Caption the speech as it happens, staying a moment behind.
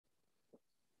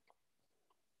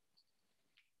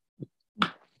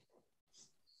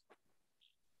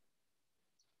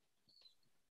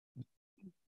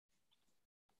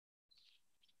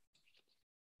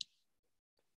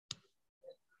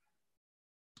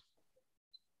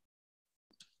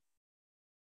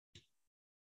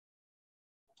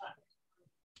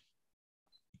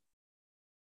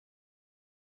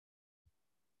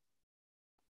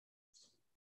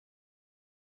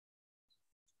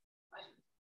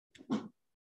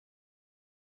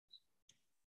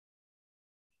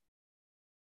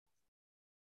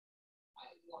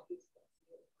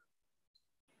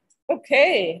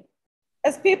Okay,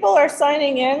 as people are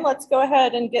signing in, let's go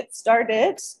ahead and get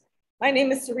started. My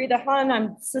name is Sarita Han.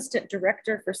 I'm Assistant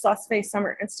Director for Saas-Fee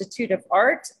Summer Institute of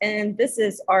Art, and this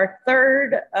is our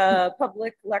third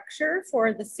public lecture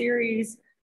for the series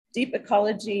Deep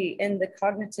Ecology in the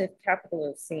Cognitive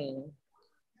Capitalocene.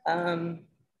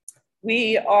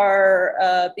 We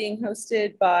are being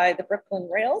hosted by the Brooklyn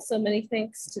Rail, so many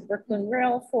thanks to Brooklyn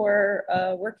Rail for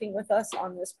working with us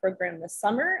on this program this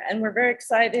summer. And we're very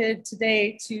excited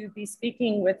today to be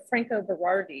speaking with Franco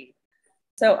Berardi.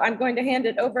 So I'm going to hand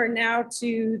it over now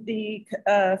to the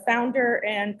founder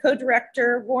and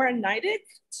co-director, Warren Neidig,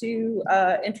 to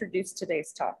introduce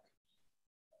today's talk.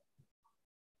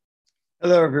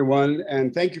 Hello, everyone,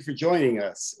 and thank you for joining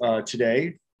us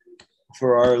today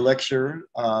for our lecture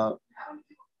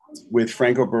with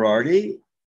Franco Berardi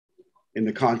in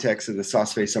the context of the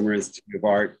Saas-Fee Summer Institute of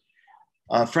Art.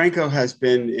 Franco has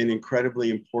been an incredibly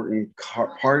important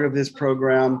part of this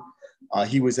program.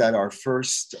 He was at our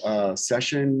first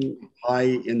session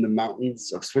high in the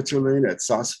mountains of Switzerland at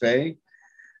Saas-Fee.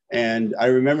 And I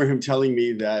remember him telling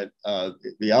me that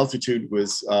the altitude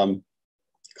was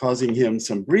causing him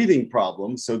some breathing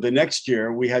problems. So the next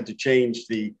year we had to change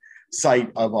the site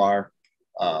of our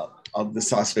of the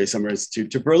Saas-Fee Summer Institute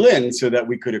to Berlin so that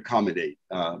we could accommodate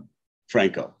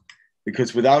Franco,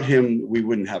 because without him, we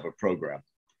wouldn't have a program.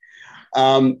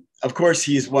 Of course,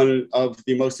 he's one of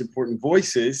the most important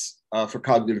voices for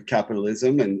cognitive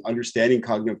capitalism and understanding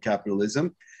cognitive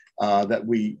capitalism that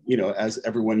we, as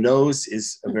everyone knows,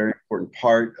 is a very important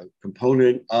part, a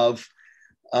component of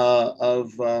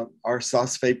our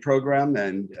Saas-Fee program,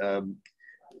 and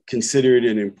considered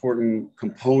an important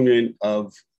component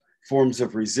of forms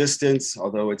of resistance,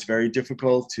 although it's very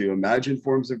difficult to imagine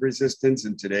forms of resistance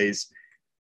in today's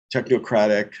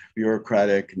technocratic,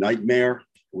 bureaucratic nightmare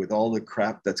with all the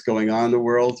crap that's going on in the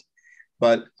world.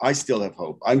 But I still have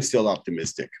hope. I'm still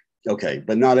optimistic. Okay,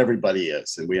 but not everybody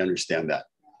is, and we understand that.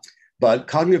 But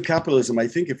cognitive capitalism, I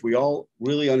think if we all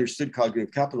really understood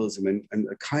cognitive capitalism and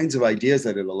the kinds of ideas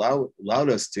that it allowed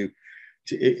us to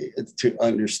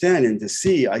understand and to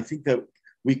see, I think that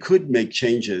we could make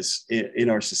changes in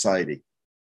our society.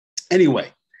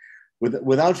 Anyway,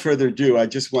 without further ado, I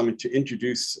just wanted to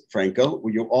introduce Franco.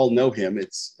 Well, you all know him.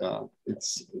 It's I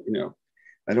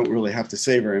don't really have to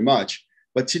say very much.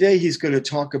 But today he's going to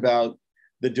talk about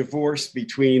the divorce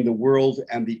between the world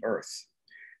and the earth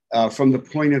from the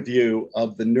point of view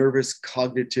of the nervous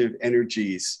cognitive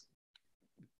energies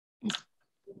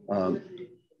of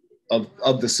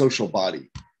the social body.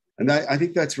 And I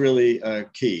think that's really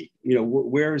key.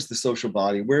 Where is the social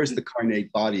body? Where is the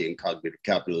carnate body in cognitive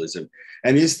capitalism?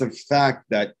 And is the fact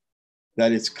that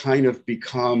it's kind of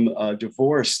become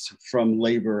divorced from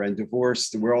labor and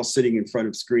divorced. We're all sitting in front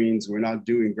of screens. We're not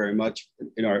doing very much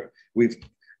we've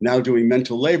now doing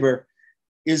mental labor.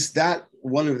 Is that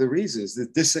one of the reasons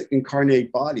that this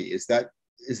incarnate body is that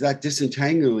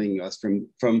disentangling us from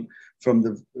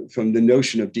the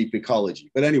notion of deep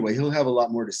ecology? But anyway, he'll have a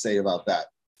lot more to say about that.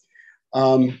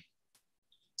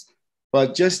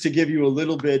 But just to give you a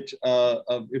little bit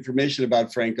of information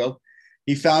about Franco,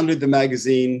 he founded the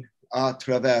magazine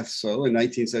Traverso in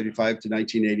 1975 to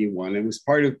 1981 and was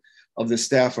part of the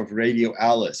staff of Radio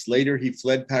Alice. Later, he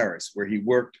fled Paris, where he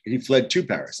fled to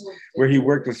Paris, where he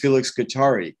worked with Felix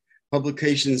Guattari.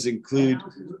 Publications include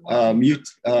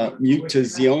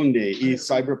Mutazione e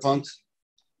Cyberpunk,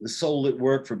 The Soul at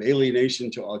Work, From Alienation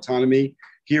to Autonomy,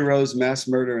 Heroes, Mass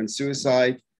Murder and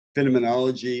Suicide,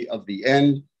 Phenomenology of the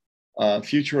End,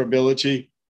 Futurability,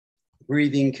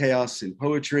 Breathing, Chaos in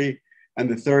Poetry, and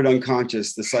The Third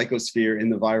Unconscious, The Psychosphere in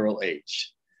the Viral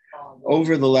Age.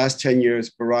 Over the last 10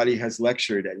 years, Berardi has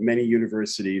lectured at many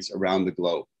universities around the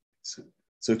globe.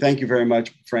 So thank you very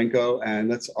much, Franco, and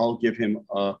let's all give him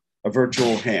a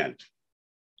virtual hand.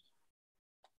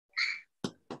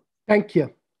 Thank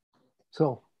you.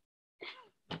 So,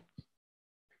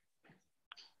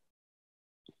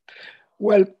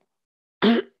 well,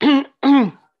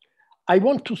 I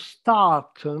want to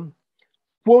start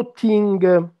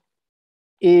quoting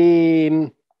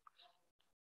a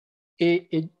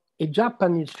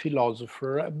Japanese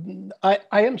philosopher. I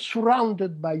am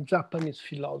surrounded by Japanese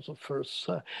philosophers.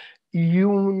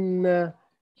 Yun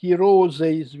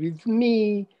Hirose is with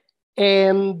me,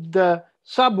 and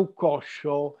Sabu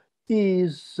Kosho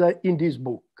is in this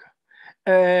book.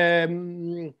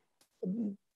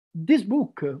 This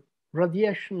book,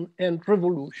 Radiation and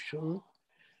Revolution,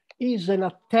 is an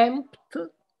attempt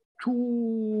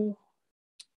to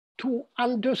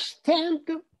understand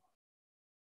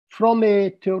from a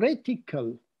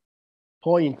theoretical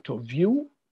point of view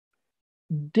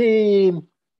the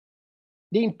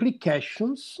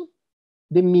implications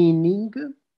the meaning,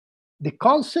 the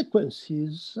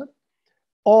consequences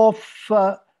of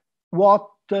what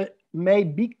may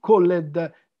be called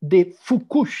the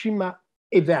Fukushima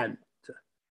event.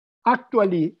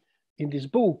 Actually, in this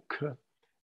book,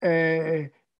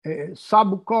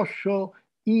 Sabu Kosho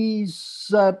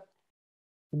is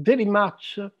very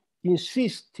much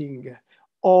insisting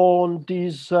on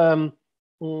this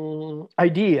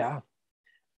idea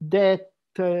that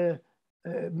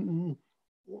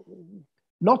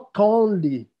not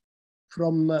only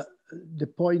from the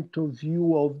point of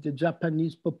view of the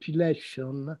Japanese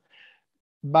population,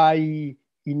 but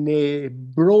in a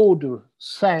broader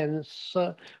sense,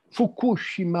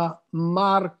 Fukushima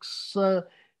marks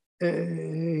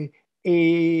a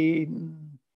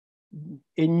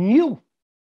new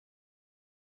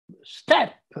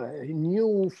step, a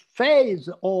new phase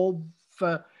of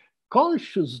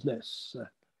consciousness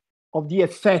of the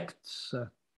effects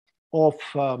of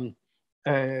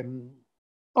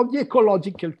the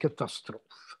ecological catastrophe.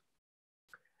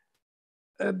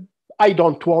 I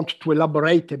don't want to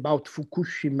elaborate about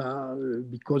Fukushima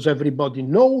because everybody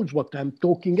knows what I'm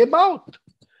talking about,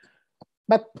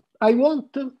 but I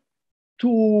want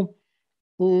to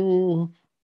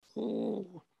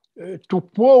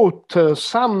quote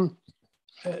some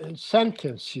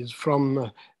sentences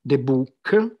from the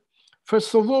book.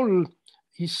 First of all,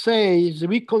 he says,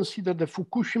 we consider the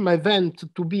Fukushima event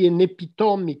to be an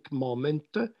epitomic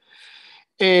moment,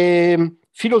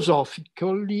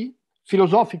 philosophically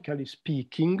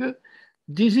speaking.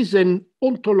 This is an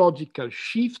ontological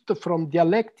shift from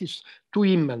dialectics to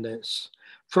immanence,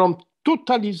 from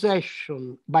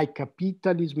totalization by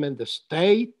capitalism and the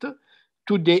state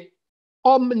to the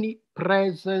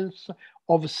omnipresence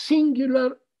of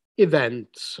singular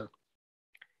events.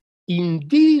 In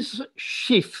this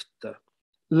shift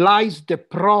lies the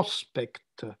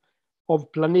prospect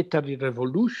of planetary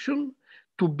revolution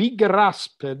to be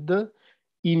grasped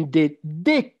in the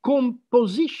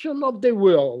decomposition of the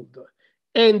world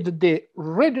and the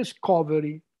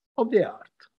rediscovery of the art.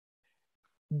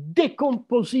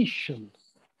 Decomposition,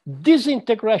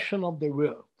 disintegration of the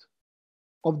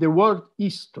world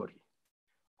history,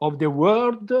 of the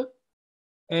world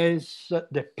as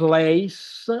the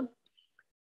place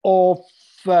of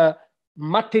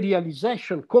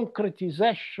materialization,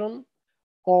 concretization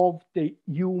of the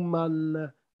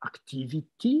human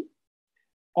activity,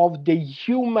 of the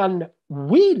human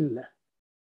will,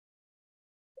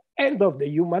 and of the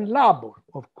human labor,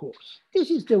 of course. This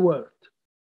is the world.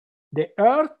 The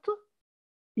earth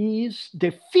is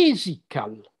the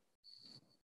physical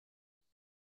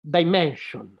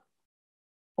dimension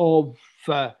of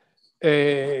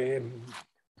in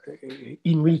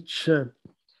which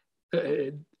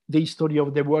the history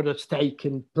of the world has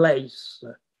taken place.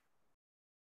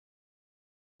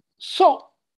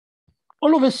 So,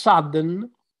 all of a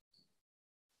sudden,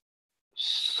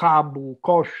 Sabu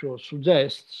Kosho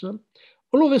suggests,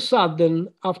 all of a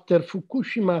sudden, after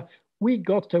Fukushima, we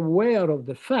got aware of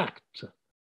the fact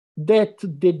that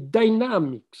the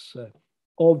dynamics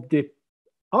of the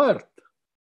earth,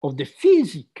 of the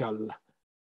physical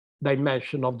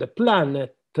dimension of the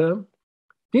planet,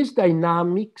 these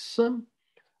dynamics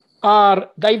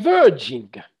are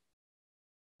diverging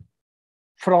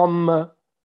from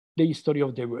the history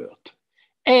of the world.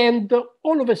 And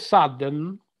all of a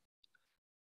sudden,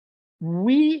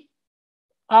 we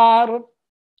are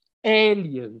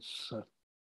aliens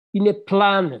in a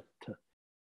planet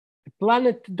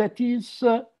that is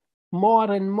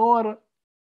more and more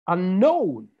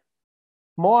unknown,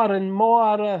 more and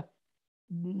more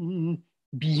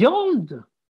beyond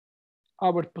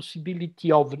our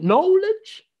possibility of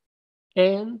knowledge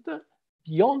and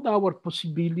beyond our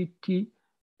possibility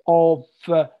of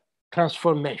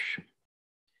transformation.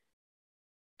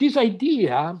 This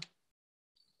idea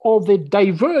of a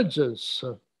divergence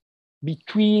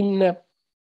between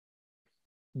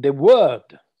the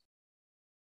world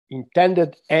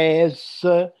intended as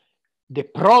the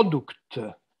product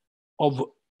of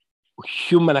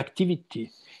human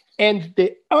activity and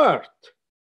the earth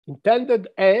intended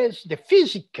as the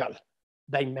physical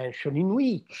dimension in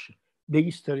which the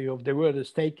history of the world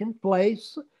has taken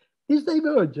place, this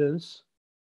divergence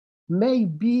may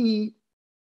be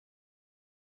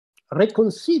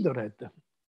reconsidered,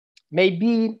 may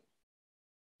be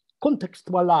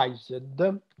contextualized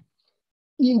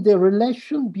in the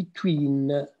relation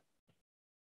between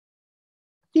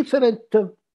different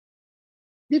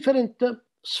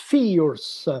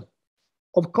spheres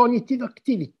of cognitive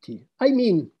activity. I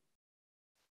mean,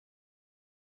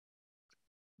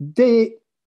 the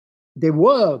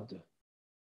world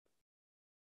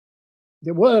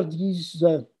is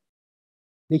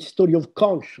the history of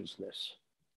consciousness.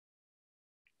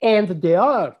 And the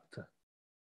art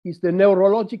is the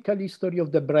neurological history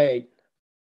of the brain.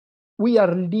 We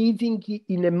are living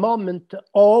in a moment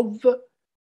of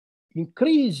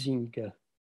increasing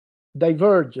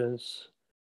divergence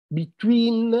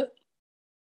between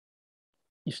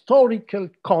historical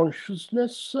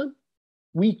consciousness,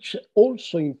 which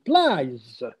also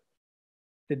implies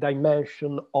the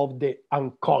dimension of the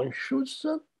unconscious,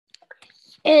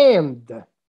 and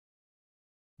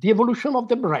the evolution of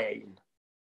the brain.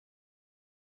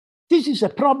 This is a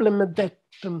problem that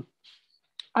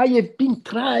I have been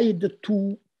tried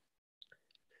to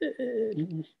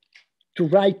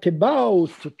write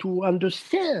about, to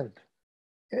understand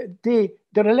the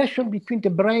relation between the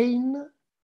brain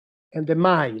and the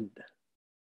mind,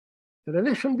 the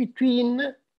relation between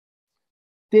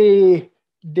the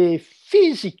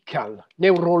physical,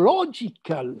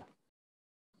 neurological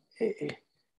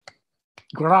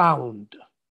ground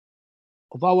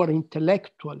of our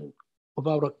intellectual, of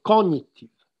our cognitive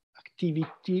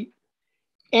activity,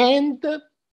 and the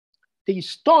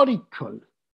historical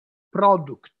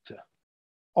product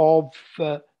of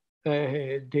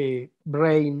the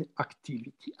brain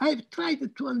activity. I've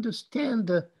tried to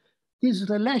understand this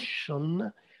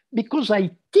relation because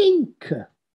I think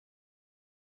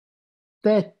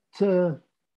that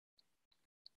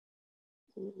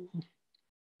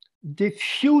the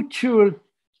future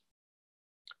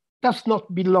does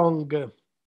not belong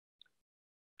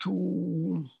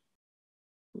to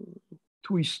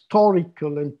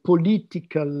historical and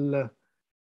political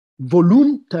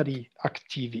voluntary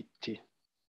activity.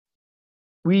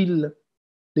 The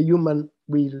human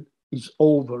will is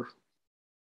over.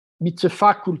 It's a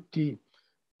faculty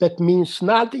that means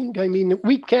nothing. I mean,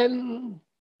 we can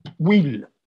will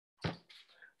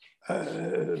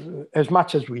as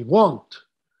much as we want,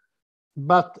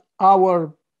 but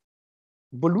our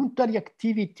voluntary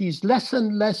activity is less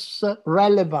and less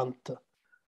relevant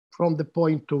from the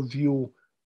point of view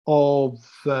of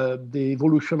the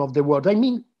evolution of the world. I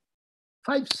mean,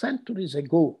 5 centuries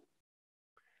ago,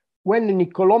 when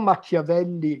Niccolò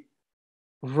Machiavelli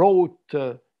wrote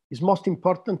his most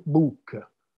important book,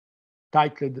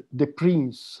 titled The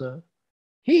Prince,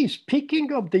 he is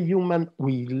speaking of the human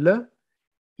will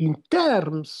in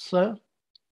terms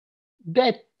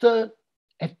that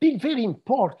have been very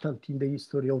important in the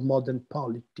history of modern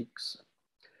politics.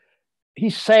 He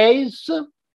says,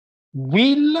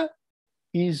 will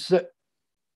is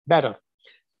better.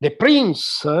 The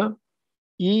prince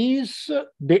is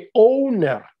the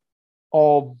owner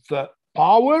of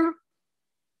power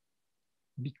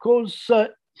because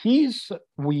his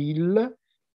will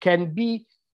can be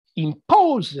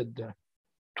imposed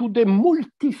to the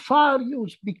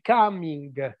multifarious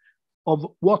becoming of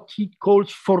what he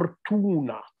calls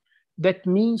fortuna. That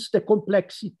means the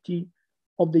complexity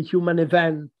of the human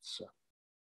events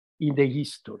in the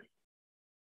history.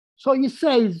 So he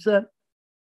says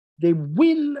the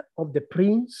will of the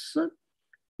prince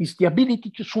is the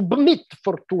ability to submit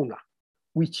fortuna,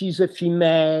 which is a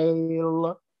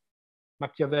female,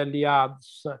 Machiavelli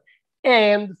adds,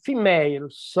 and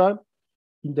females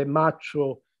in the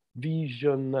macho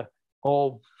vision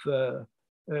of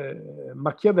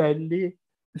Machiavelli,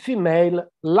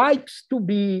 female likes to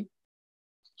be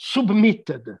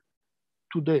submitted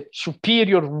to the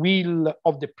superior will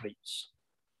of the prince.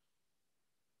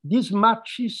 This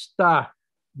machista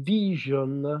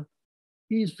vision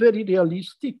is very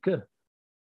realistic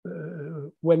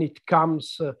when it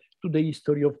comes to the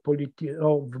history of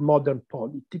modern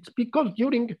politics, because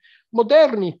during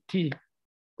modernity,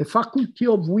 the faculty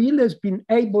of will has been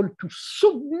able to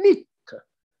submit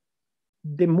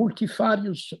the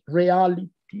multifarious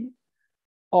reality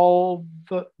of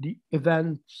the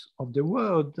events of the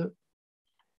world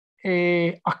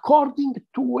according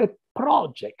to a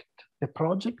project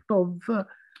of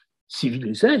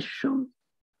civilization,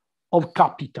 of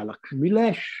capital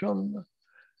accumulation,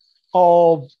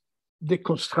 of the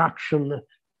construction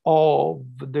of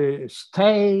the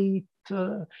state,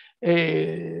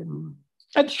 and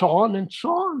so on and so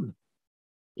on.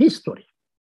 History,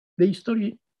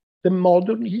 the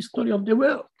modern history of the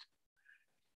world.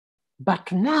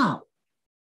 But now,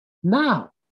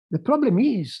 the problem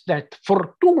is that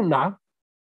fortuna,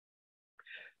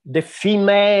 the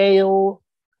female,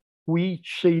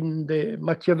 which in the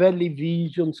Machiavelli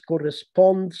visions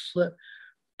corresponds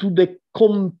to the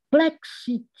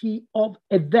complexity of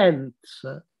events,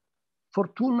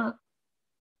 fortuna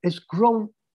has grown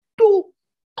too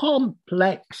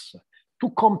complex,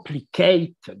 too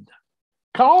complicated,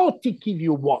 chaotic if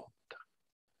you want.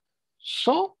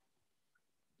 So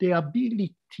the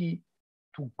ability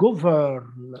to to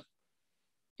govern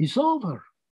is over.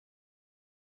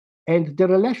 And the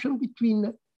relation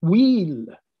between will,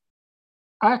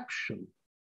 action,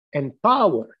 and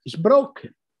power is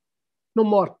broken. No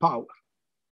more power.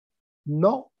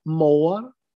 No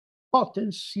more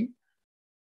potency.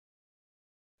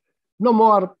 No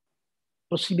more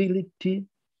possibility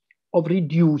of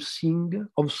reducing,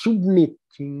 of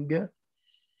submitting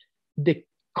the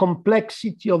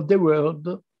complexity of the world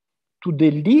to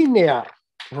the linear,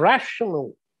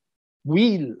 rational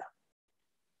will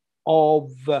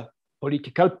of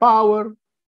political power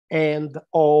and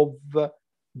of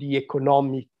the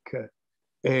economic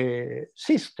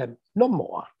system. No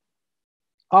more.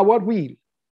 Our will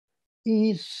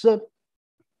is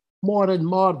more and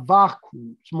more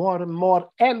vacuum, more and more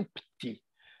empty.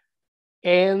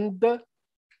 And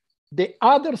the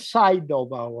other side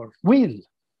of our will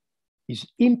is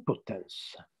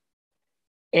impotence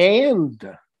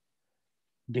and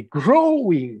the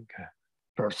growing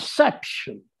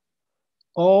perception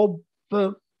of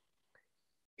a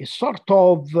sort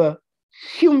of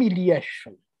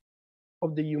humiliation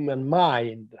of the human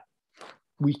mind,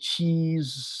 which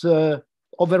is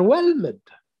overwhelmed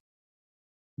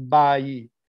by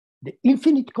the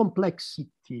infinite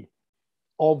complexity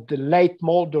of the late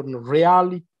modern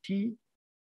reality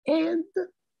and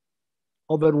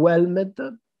overwhelmed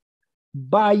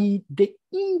by the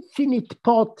infinite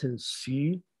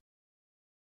potency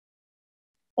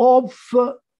of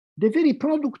the very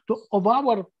product of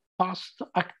our past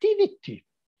activity.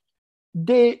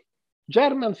 The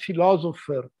German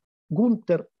philosopher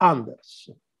Gunther Anders,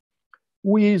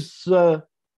 who is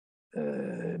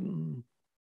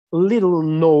little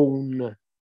known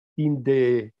in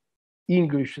the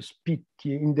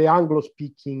English-speaking, in the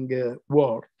Anglo-speaking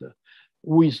world,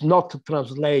 who is not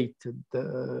translated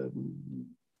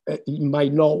in my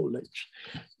knowledge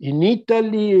in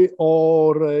Italy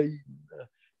or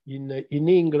in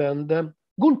England.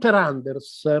 Gunther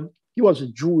Anders, he was a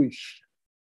Jewish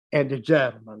and a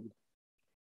German,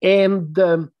 and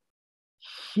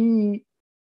he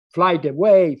fled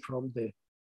away from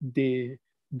the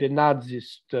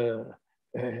Nazist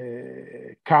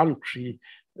country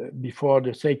before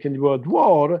the Second World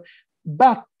War,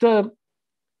 but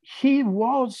he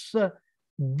was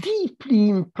deeply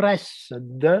impressed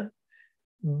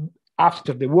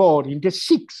after the war in the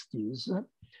 60s.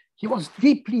 He was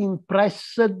deeply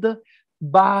impressed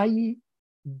by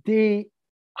the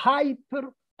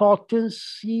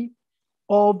hyperpotency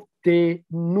of the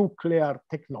nuclear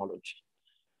technology,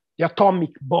 the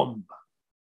atomic bomb,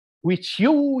 which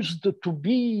used to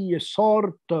be a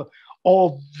sort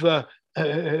of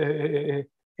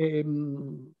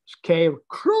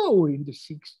scarecrow in the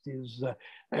 60s.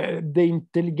 The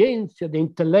intelligentsia, the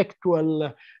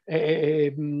intellectual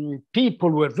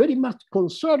people were very much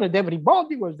concerned.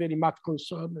 Everybody was very much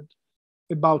concerned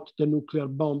about the nuclear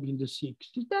bomb in the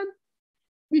 60s. Then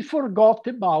we forgot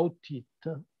about it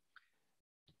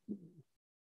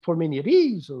for many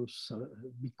reasons,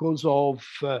 because of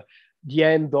the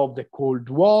end of the Cold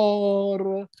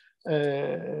War,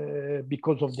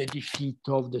 because of the defeat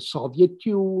of the Soviet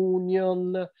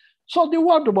Union. So the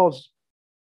world was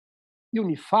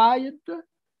unified,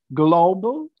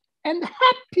 global, and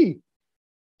happy.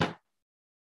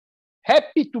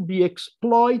 Happy to be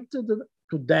exploited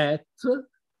to death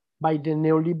by the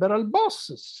neoliberal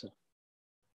bosses.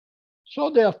 So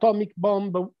the atomic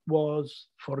bomb was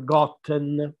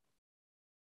forgotten.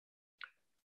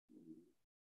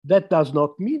 That does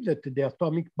not mean that the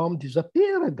atomic bomb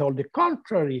disappeared. On the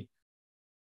contrary,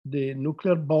 the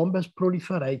nuclear bomb has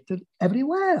proliferated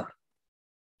everywhere.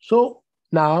 So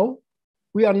now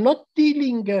we are not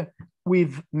dealing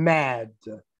with MAD,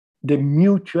 the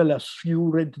mutual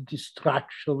assured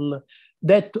destruction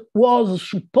that was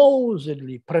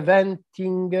supposedly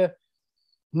preventing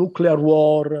nuclear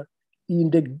war in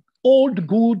the old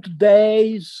good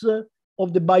days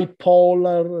of the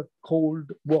bipolar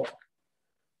Cold War.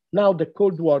 Now the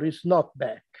Cold War is not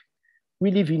back.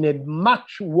 We live in a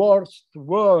much worse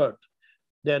world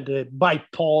than the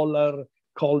bipolar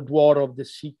Cold War of the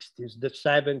 60s, the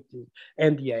 70s,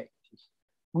 and the 80s.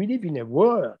 We live in a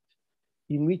world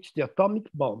in which the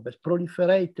atomic bomb has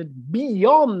proliferated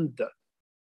beyond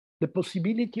the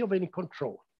possibility of any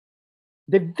control.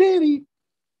 The very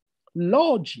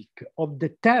logic of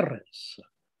deterrence,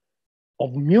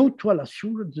 of mutual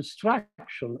assured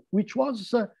destruction, which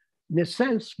was in a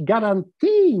sense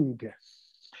guaranteeing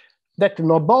that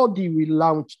nobody will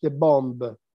launch the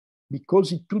bomb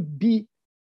because it would be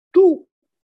too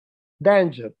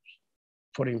dangerous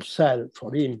for himself,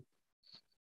 for him.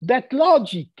 That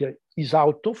logic is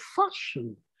out of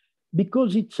fashion.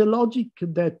 because it's a logic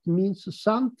that means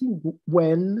something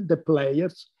when the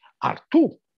players are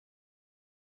two.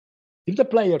 If the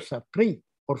players are 3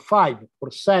 or 5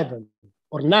 or 7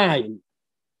 or 9,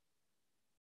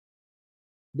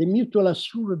 the mutual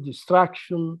assured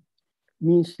distraction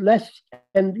means less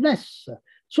and less.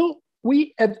 So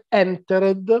we have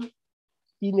entered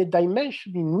in a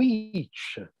dimension in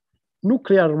which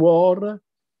nuclear war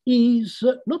is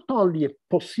not only a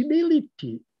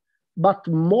possibility, but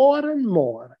more and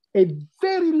more a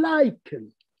very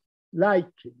likely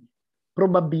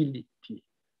probability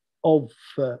of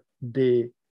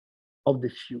the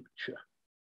future.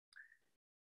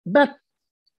 But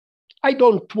I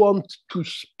don't want to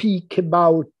speak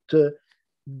about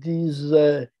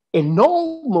this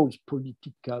enormous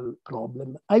political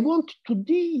problem. I want to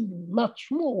deal much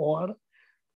more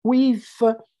with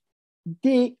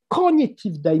the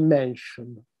cognitive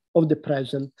dimension of the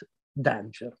present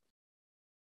danger.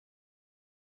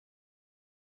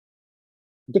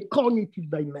 The cognitive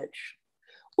dimension.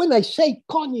 When I say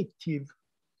cognitive,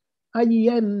 I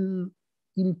am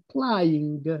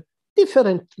implying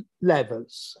different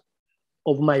levels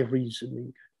of my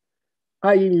reasoning.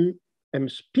 I am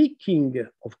speaking,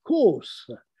 of course,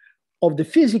 of the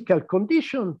physical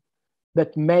condition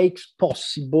that makes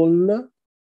possible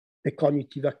the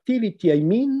cognitive activity. I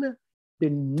mean, the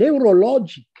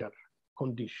neurological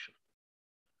condition.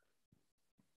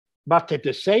 But at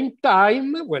the same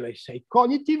time, when I say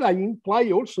cognitive, I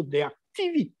imply also the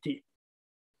activity,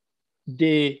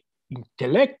 the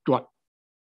intellectual,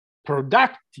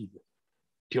 productive,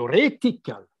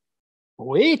 theoretical,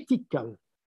 poetical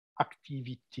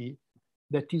activity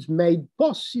that is made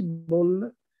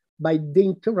possible by the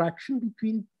interaction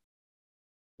between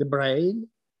the brain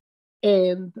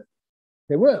and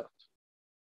the world.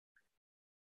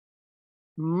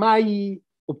 My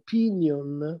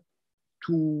opinion,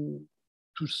 to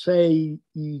say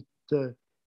it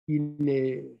in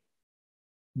a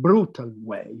brutal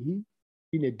way,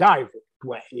 in a direct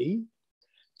way,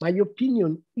 my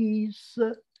opinion is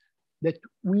that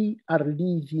we are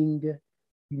living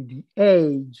in the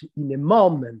age, in a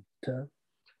moment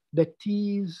that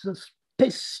is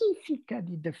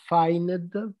specifically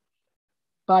defined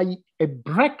by a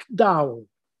breakdown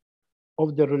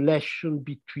of the relation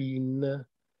between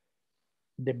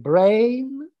the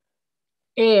brain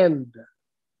and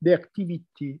the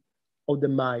activity of the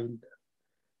mind.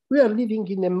 We are living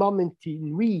in a moment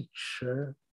in which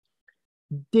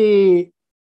the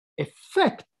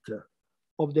effect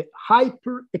of the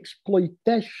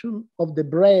hyper-exploitation of the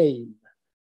brain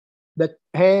that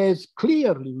has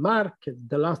clearly marked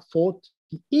the last 40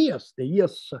 years, the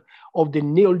years of the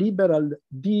neoliberal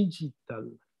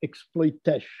digital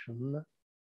exploitation,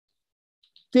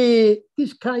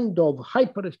 this kind of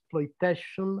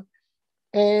hyper-exploitation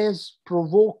has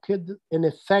provoked an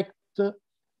effect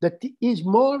that is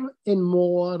more and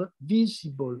more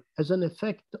visible as an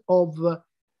effect of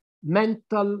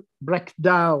mental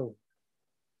breakdown.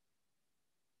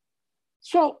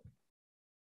 So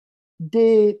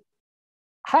the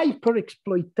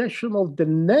hyper-exploitation of the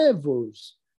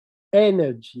nervous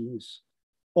energies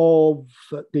of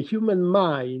the human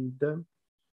mind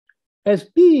has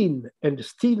been and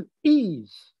still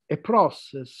is a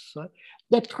process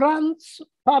that runs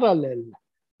parallel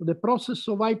to the process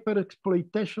of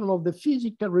hyper-exploitation of the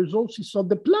physical resources of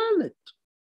the planet.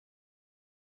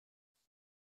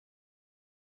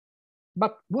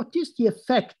 But what is the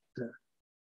effect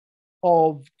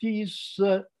of this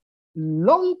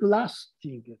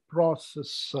long-lasting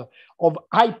process of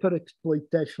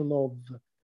hyper-exploitation of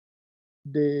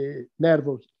the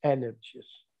nervous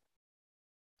energies?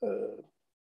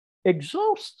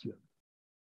 Exhaustion,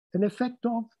 an effect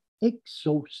of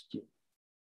exhaustion.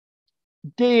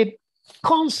 The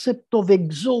concept of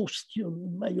exhaustion,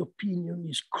 in my opinion,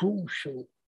 is crucial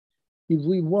if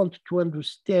we want to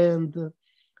understand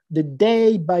the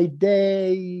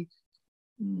day-by-day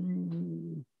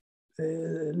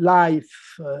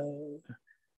life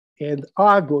and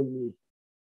agony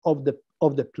of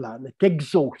the planet.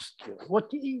 Exhaustion. What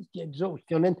is the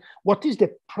exhaustion, and what is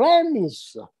the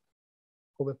premise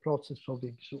of a process of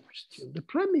exhaustion? The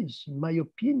premise, in my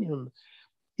opinion,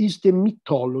 is the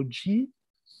mythology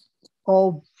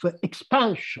of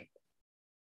expansion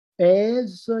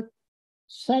as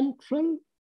central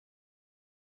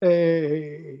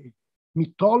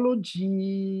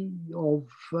mythology of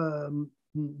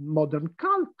modern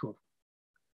culture.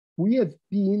 We have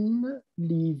been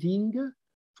living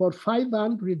for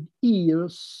 500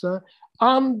 years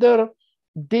under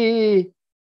the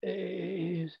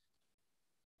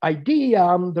idea,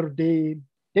 under the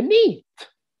myth,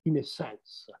 in a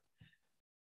sense,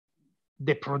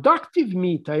 the productive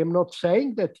myth, I am not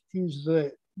saying that it is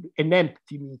an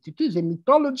empty myth. It is a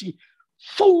mythology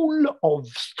full of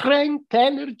strength,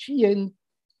 energy, and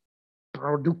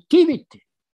productivity.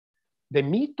 The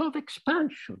myth of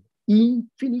expansion,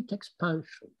 infinite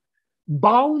expansion,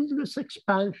 boundless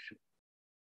expansion.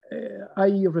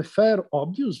 I refer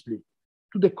obviously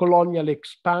to the colonial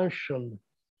expansion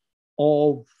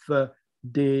of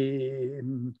the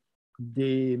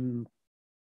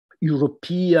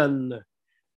European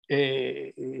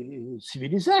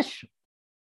civilization.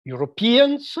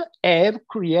 Europeans have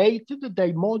created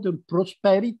their modern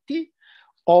prosperity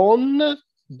on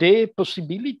the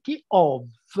possibility of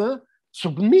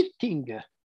submitting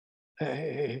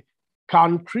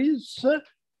countries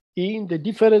in the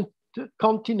different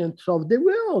continents of the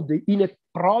world in a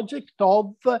project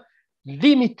of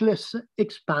limitless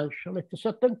expansion. At a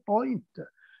certain point,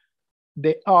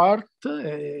 the earth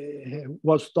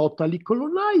was totally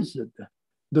colonized.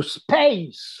 The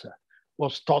space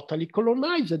was totally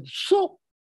colonized. So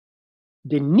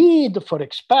the need for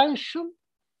expansion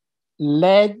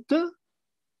led the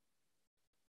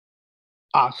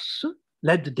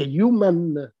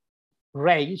human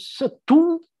race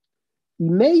to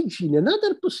imagine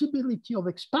another possibility of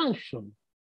expansion,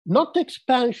 not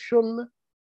expansion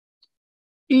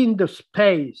in the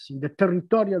space, in the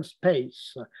territorial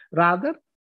space, rather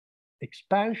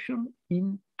expansion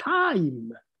in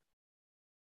time,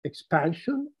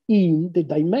 expansion in the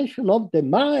dimension of the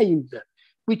mind,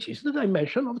 which is the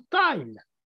dimension of time.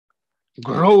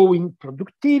 Growing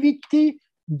productivity,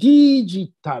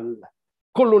 digital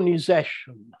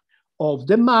colonization of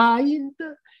the mind,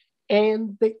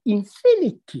 and the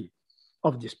infinity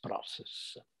of this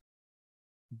process.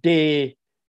 The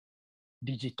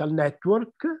digital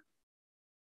network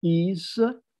is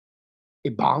a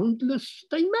boundless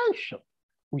dimension.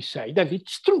 We say that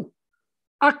it's true.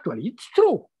 Actually, it's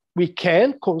true. We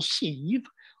can conceive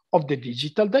of the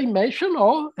digital dimension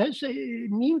as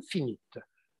an infinite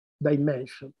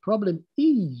dimension. Problem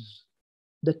is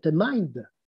that the mind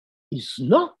is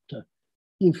not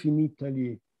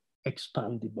infinitely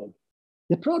expandable.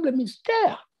 The problem is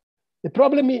there. The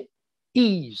problem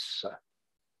is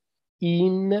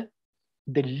in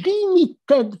the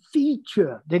limited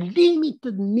feature, the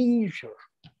limited measure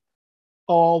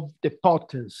of the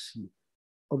potency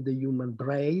of the human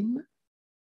brain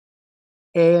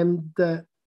and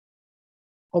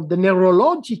of the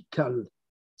neurological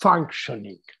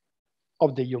functioning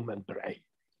of the human brain.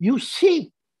 You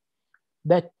see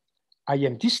that I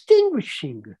am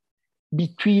distinguishing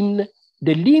between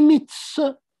the limits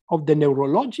of the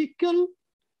neurological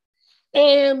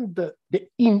and the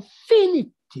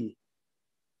infinity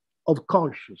of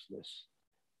consciousness.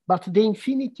 But the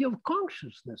infinity of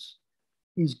consciousness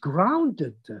is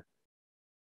grounded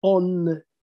on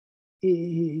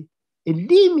a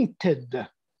limited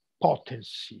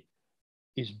potency,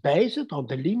 is based on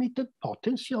the limited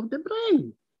potency of the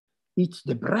brain. It's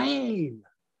the brain,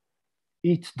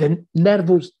 it's the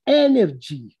nervous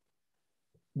energy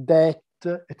that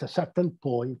at a certain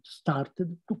point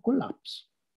started to collapse.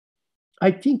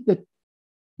 I think that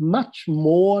much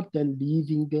more than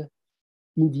living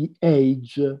in the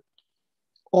age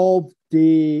of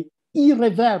the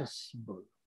irreversible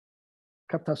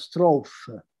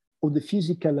catastrophe of the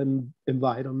physical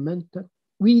environment,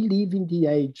 we live in the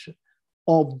age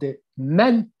of the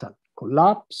mental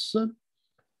collapse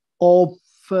of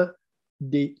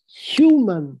the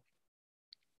human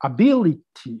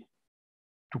ability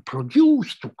to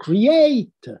produce, to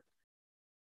create.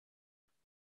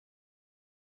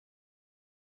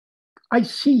 I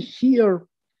see here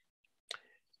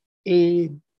a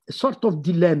sort of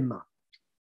dilemma,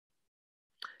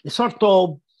 a sort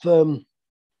of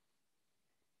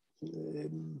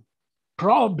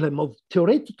problem, of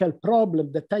theoretical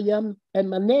problem that I am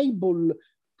unable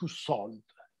to solve.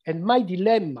 And my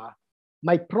dilemma,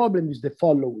 my problem is the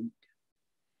following.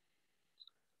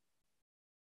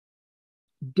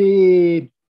 We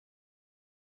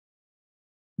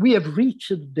have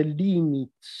reached the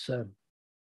limits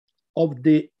of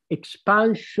the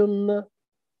expansion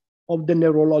of the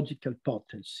neurological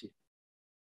potency.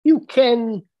 You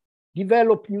can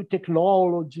develop new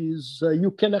technologies,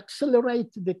 you can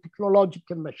accelerate the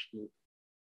technological machine,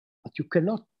 but you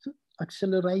cannot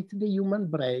accelerate the human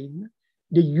brain,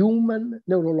 the human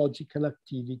neurological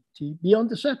activity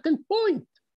beyond a certain point.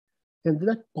 And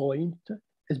that point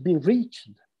has been reached.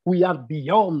 We are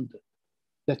beyond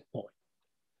that point.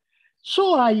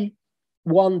 So I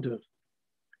wonder,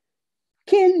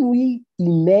 can we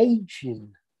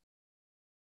imagine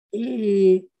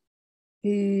an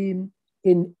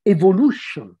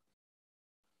evolution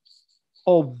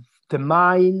of the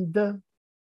mind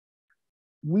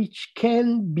which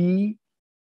can be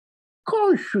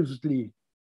consciously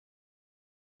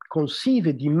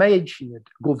conceived, imagined,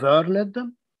 governed.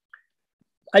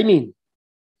 I mean,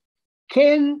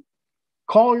 can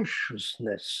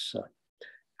consciousness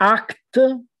act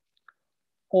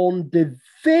on the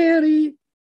very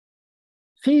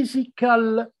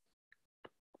physical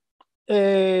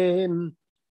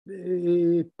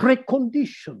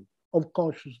precondition of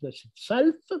consciousness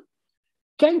itself?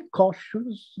 Can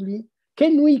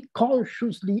we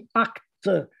consciously act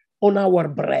on our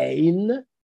brain?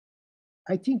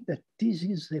 I think that this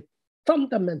is a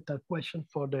fundamental question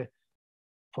for the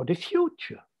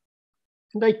future.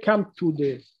 And I come to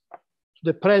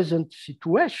the present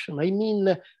situation. I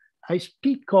mean, I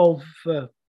speak of a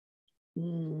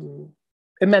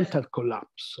mental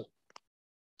collapse.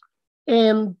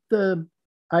 And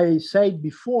I said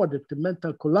before that the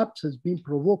mental collapse has been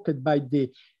provoked by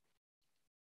the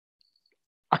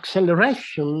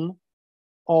acceleration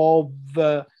of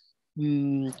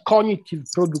cognitive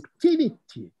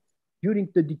productivity during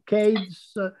the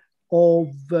decades of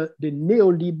the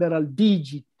neoliberal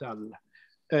digital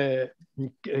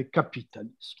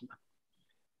capitalism.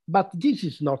 But this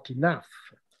is not enough,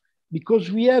 because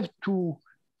we have to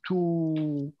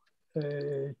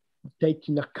take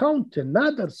in account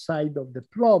another side of the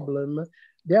problem.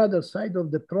 The other side of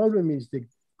the problem is the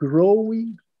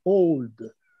growing old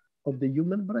of the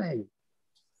human brain.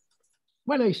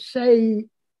 When I say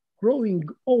growing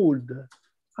old,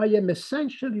 I am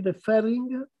essentially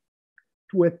referring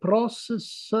to a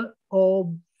process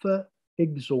of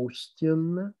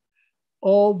exhaustion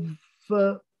of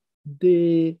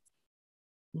the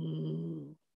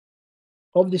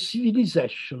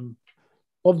civilization,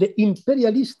 of the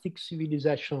imperialistic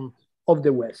civilization of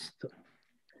the West.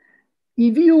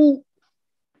 If you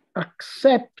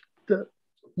accept,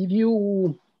 if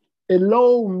you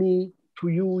allow me to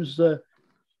use a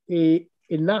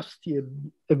nasty,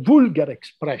 a vulgar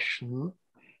expression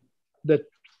that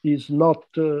is not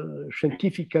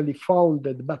scientifically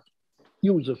founded, but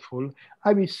useful,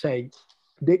 I will say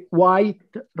the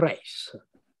white race.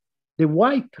 The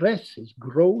white race is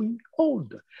growing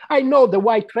old. I know the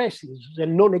white race is a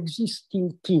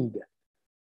non-existing thing.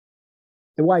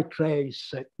 The white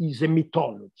race is a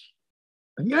mythology.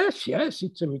 Yes,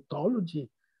 it's a mythology,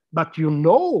 but you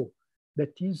know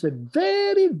that is a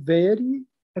very, very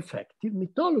effective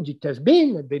mythology. It has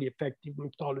been a very effective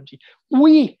mythology.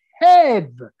 We,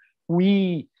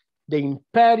 the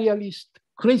imperialist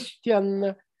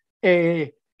Christian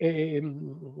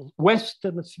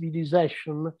Western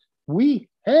civilization, we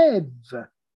have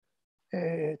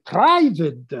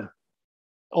thrived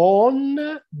on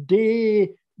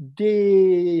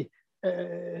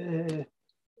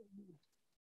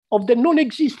of the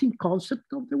non-existing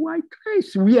concept of the white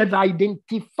race. We have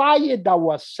identified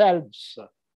ourselves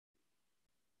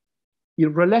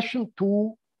in relation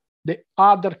to the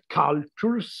other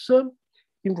cultures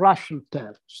in racial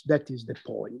terms. That is the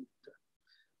point.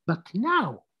 But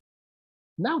now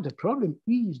the problem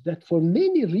is that for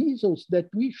many reasons that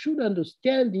we should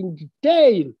understand in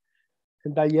detail,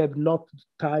 and I have not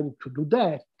time to do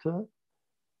that,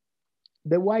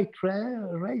 the white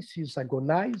race is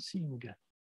agonizing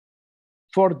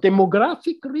for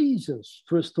demographic reasons,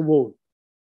 first of all.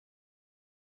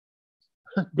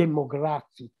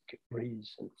 Demographic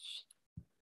reasons.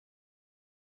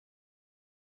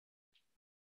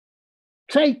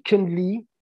 Secondly,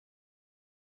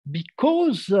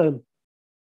 because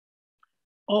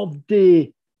of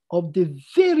the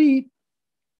very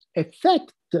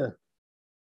effect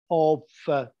of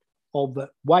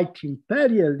white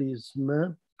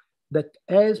imperialism that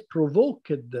has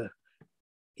provoked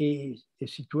a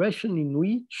situation in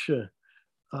which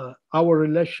our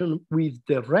relation with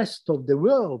the rest of the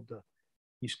world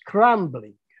is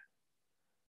crumbling.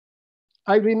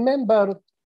 I remember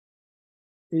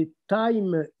a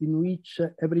time in which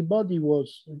everybody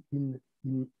was in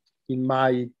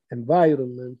my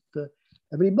environment,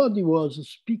 everybody was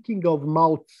speaking of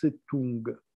Mao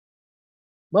Zedong.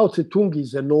 Mao Zedong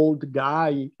is an old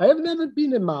guy. I have never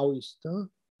been a Maoist,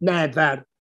 never,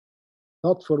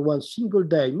 not for one single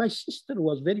day. My sister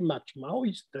was very much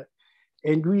Maoist,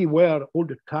 and we were all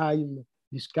the time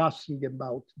discussing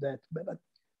about that. But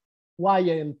why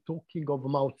I am talking of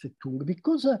Mao Zedong?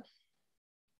 Because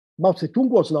Mao Zedong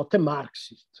was not a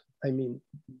Marxist. I mean,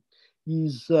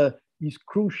 his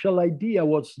crucial idea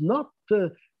was not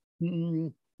the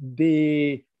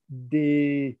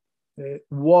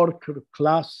worker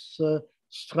class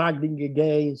struggling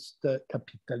against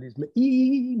capitalism.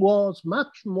 He was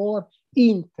much more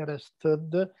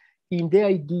interested in the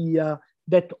idea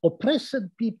that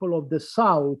oppressed people of the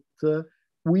South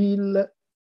will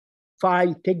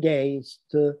fight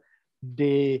against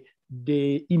the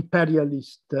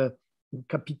imperialist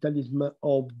capitalism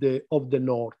of the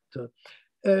North.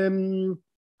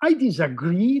 I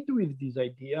disagreed with this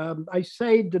idea. I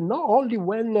said not only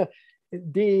when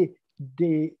the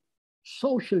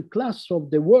social class of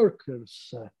the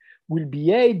workers will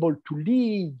be able to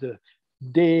lead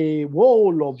the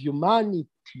whole of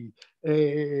humanity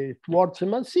towards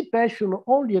emancipation,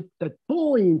 only at that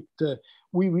point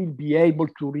we will be able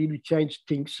to really change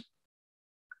things.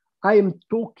 I am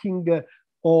talking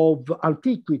of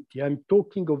antiquity. I'm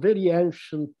talking of very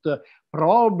ancient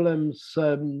problems.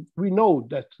 We know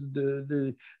that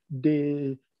the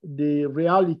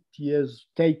reality has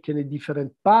taken a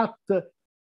different path,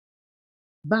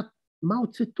 but Mao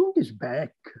Zedong is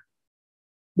back,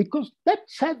 because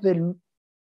let's have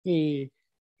a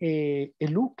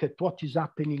look at what is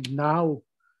happening now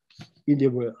in the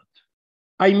world.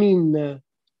 I mean,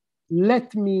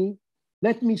 let me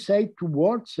say 2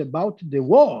 words about the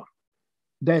war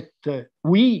that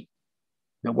we,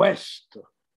 the West,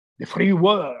 the free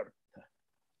world,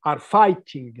 are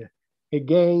fighting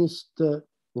against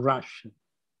Russia.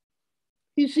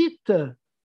 Is it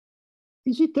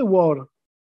a war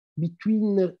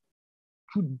between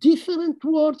 2 different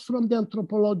worlds from the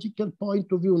anthropological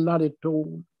point of view? Not at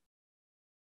all.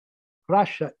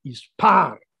 Russia is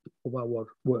part of our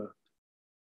world.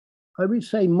 I will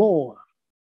say more.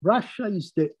 Russia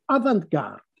is the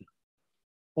avant-garde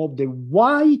of the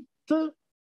white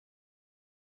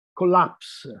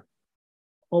collapse,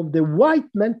 of the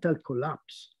white mental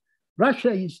collapse.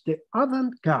 Russia is the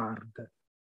avant-garde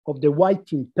of the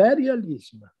white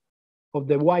imperialism, of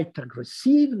the white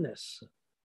aggressiveness.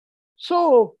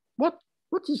 So what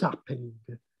is happening?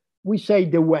 We say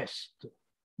the West,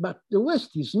 but the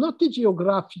West is not a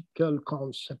geographical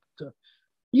concept.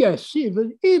 Yes,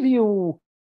 even if you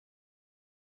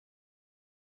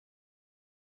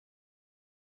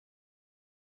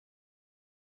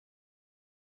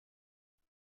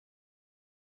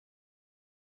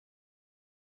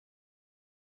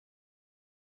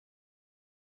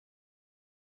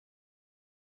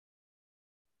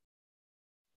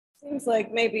Seems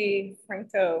like maybe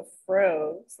Franco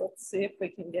froze. Let's see if we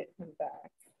can get him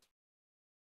back.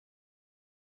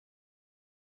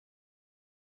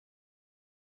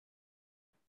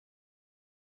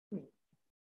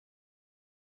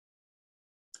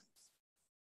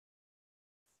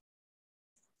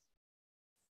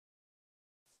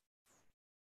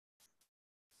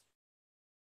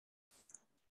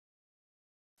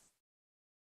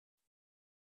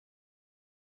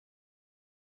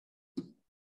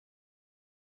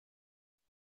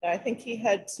 I think he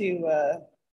had to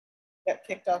get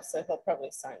kicked off, so he'll probably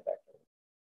sign back in.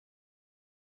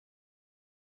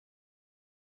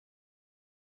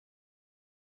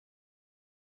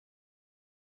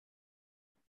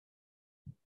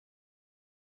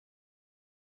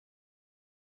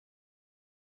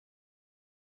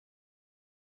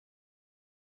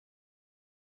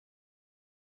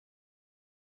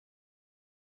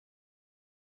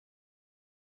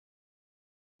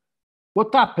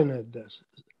 what happened?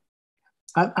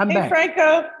 I'm Hey, back.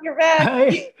 Franco, you're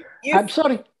back. Hey, I'm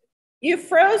sorry. You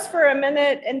froze for a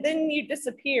minute and then you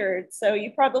disappeared. So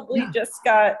you probably just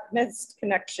got missed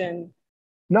connection.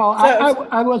 No, So,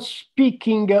 I was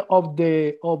speaking of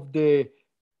the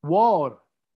war.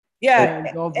 Yeah. And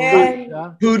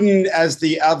Putin as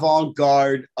the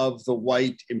avant-garde of the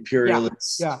white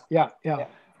imperialists. Yeah.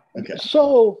 Okay.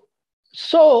 So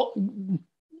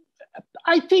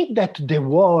I think that the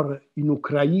war in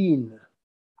Ukraine,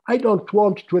 I don't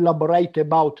want to elaborate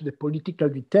about the political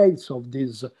details of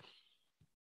this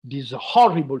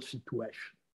horrible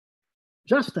situation.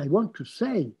 Just I want to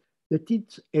say that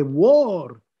it's a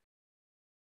war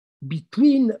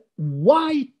between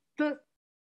white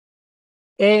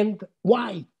and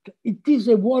white. It is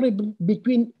a war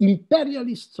between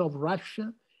imperialists of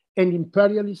Russia and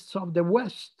imperialists of the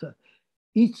West.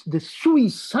 It's the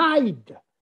suicide,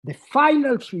 the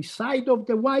final suicide of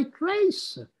the white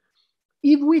race.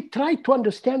 If we try to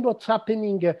understand what's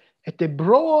happening at a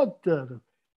broader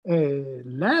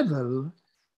level,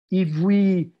 if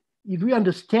we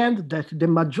understand that the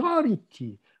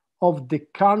majority of the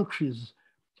countries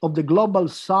of the global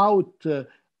South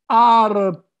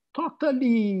are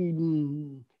totally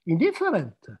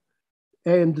indifferent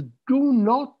and do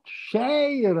not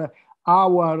share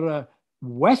our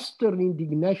Western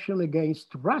indignation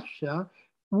against Russia,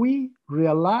 we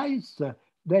realize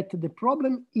that the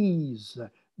problem is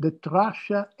that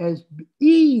Russia is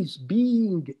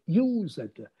being used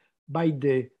by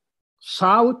the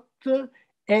South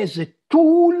as a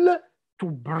tool to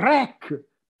break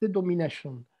the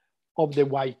domination of the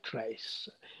white race.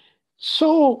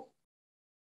 So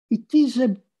it is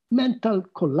a mental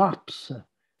collapse.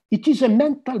 It is a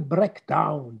mental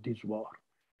breakdown, this war.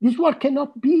 This war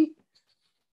cannot be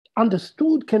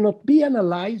understood, cannot be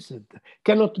analyzed,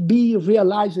 cannot be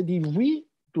realized if we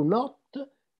do not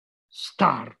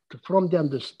start from the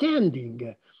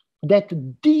understanding that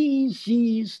this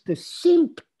is the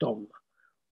symptom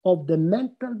of the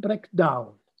mental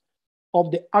breakdown, of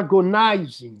the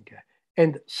agonizing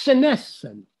and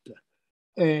senescent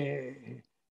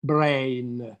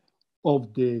brain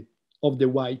of the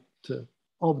white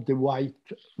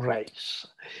race.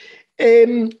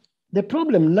 The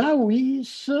problem now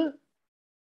is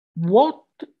what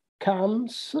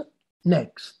comes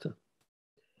next,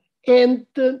 and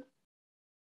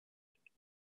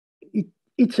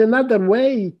it's another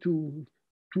way to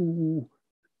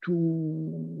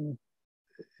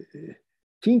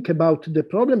think about the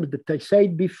problem that I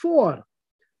said before,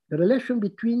 the relation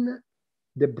between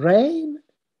the brain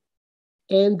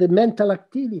and the mental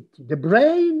activity, the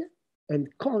brain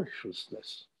and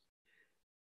consciousness.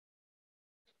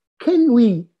 Can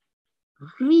we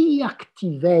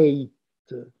reactivate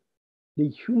the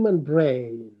human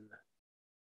brain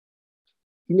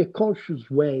in a conscious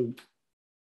way?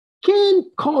 Can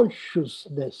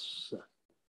consciousness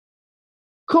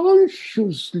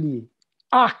consciously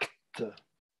act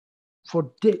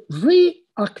for the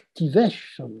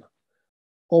reactivation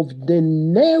of the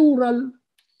neural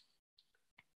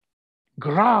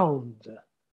ground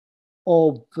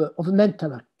of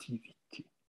mental activity?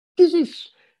 This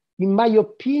is, in my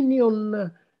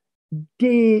opinion,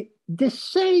 the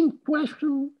same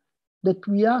question that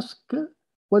we ask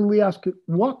when we ask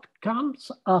what comes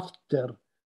after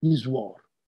this war.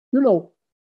 You know,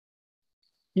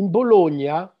 in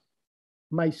Bologna,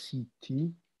 my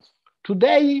city,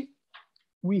 today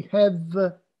we have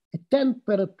a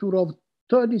temperature of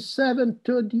 37,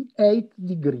 38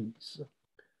 degrees.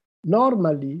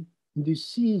 Normally, in this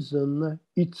season,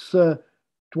 it's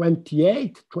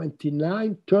 28,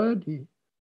 29, 30.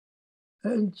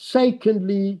 And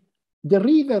secondly, the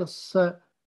rivers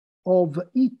of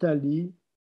Italy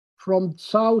from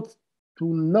south to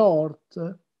north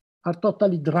are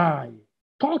totally dry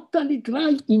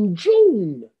in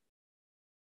June.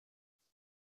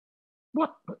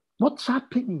 What's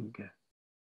happening?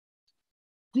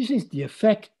 This is the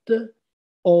effect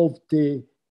of the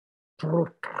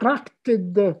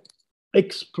protracted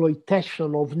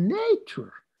exploitation of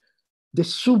nature, the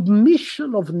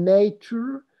submission of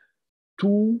nature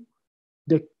to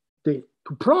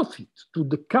profit, to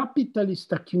the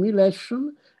capitalist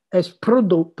accumulation, has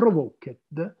provoked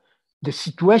the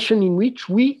situation in which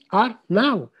we are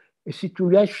now, a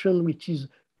situation which is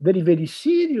very, very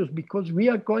serious because we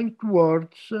are going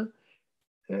towards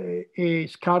a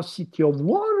scarcity of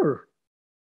water.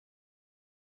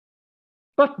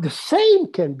 But the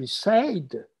same can be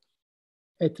said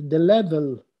at the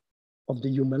level of the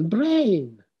human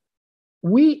brain.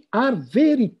 We are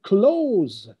very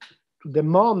close to the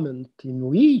moment in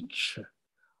which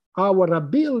our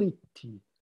ability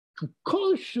to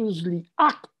consciously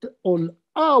act on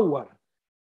our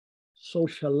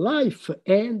social life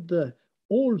and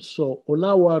also on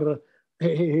our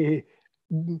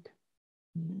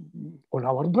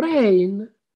brain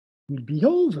will be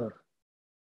over.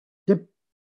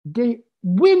 The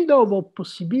window of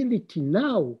possibility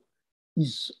now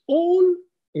is all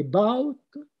about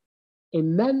a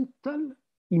mental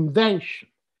invention,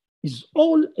 is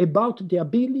all about the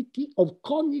ability of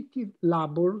cognitive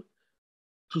labor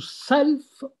to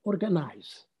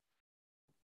self-organize.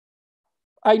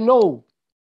 I know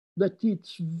that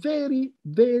it's very,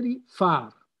 very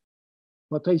far.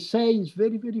 What I say is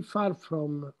very, very far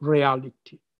from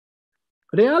reality.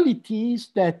 Reality is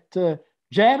that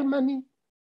Germany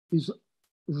is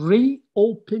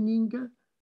reopening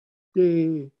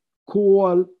the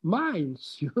coal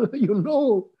mines. You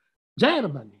know,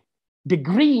 Germany, the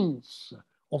Greens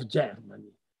of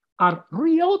Germany are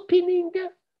reopening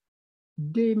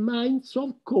the mines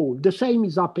of coal. The same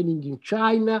is happening in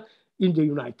China, in the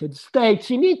United States,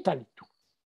 in Italy too.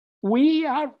 We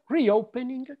are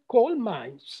reopening coal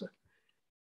mines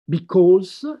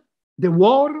because the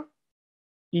war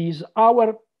is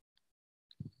our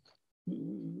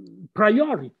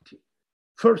priority.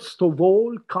 First of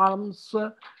all comes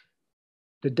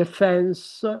the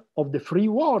defense of the free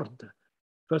world.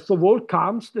 First of all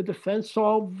comes the defense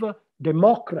of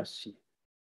democracy.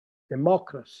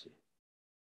 Democracy.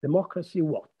 Democracy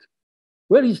what?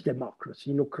 Where is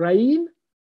democracy? In Ukraine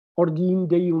or in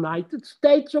the United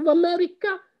States of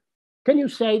America? Can you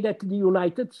say that the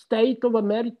United States of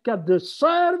America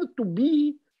deserve to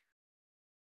be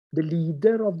the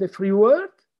leader of the free world?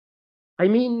 I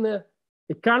mean, a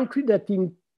country that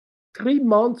in 3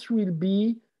 months will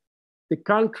be the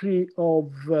country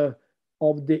of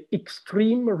the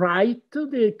extreme right,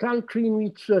 the country in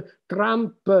which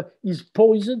Trump is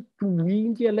poised to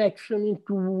win the election in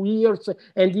 2 years,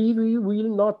 and if he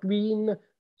will not win,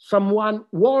 someone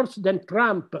worse than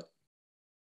Trump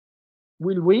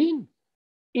will win.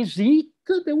 Is it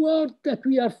the world that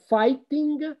we are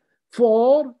fighting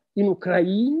for in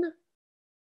Ukraine?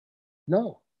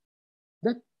 No,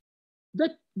 that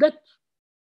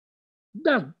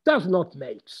does not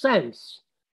make sense.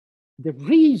 The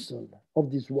reason of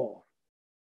this war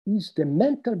is the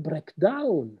mental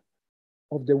breakdown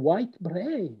of the white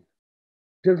brain.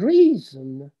 The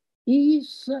reason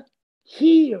is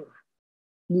here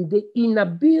in the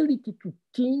inability to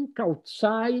think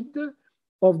outside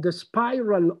of the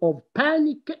spiral of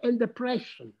panic and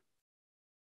depression.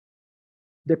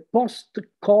 The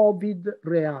post-COVID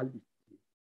reality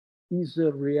is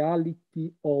a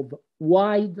reality of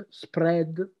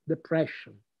widespread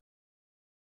depression.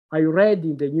 I read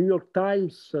in the New York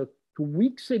Times 2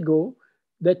 weeks ago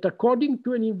that according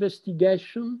to an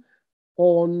investigation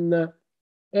on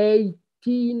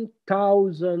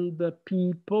 18,000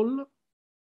 people,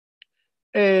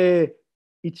 it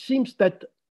seems that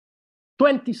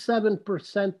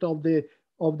 27% of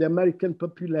the American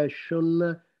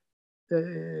population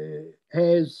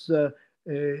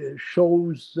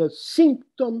shows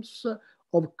symptoms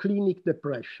of clinic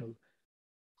depression.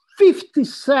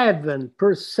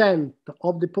 57%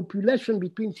 of the population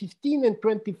between 15 and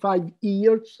 25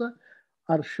 years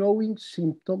are showing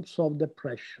symptoms of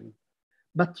depression.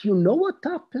 But you know what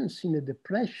happens in a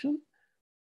depression?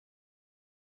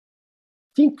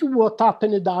 Think of what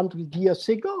happened 100 years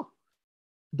ago.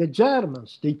 The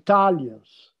Germans, the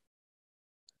Italians,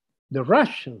 the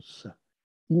Russians,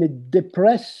 in a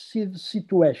depressive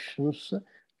situations,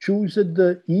 choose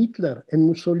Hitler and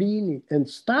Mussolini and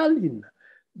Stalin.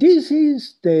 This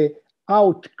is the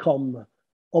outcome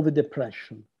of a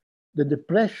depression. The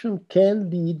depression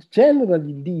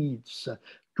generally leads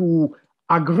to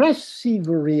aggressive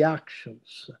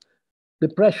reactions.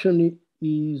 Depression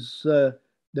is the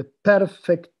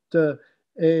perfect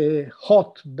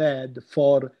hotbed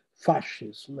for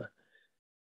fascism.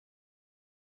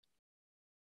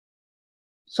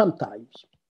 Sometimes.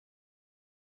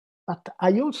 But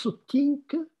I also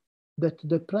think that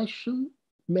depression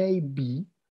may be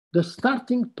the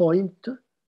starting point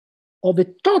of a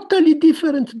totally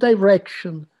different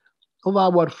direction of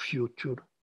our future.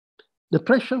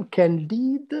 Depression can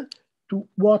lead to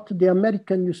what the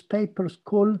American newspapers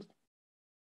call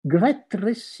great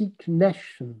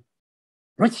resignation.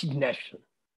 Resignation.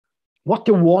 What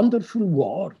a wonderful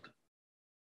word.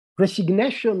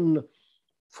 Resignation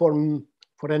for an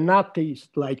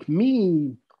atheist like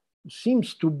me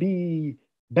seems to be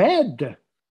bad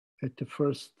at the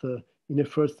first, in the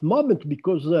first moment,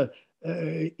 because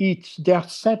it's the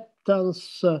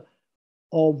acceptance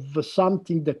of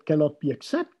something that cannot be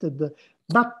accepted.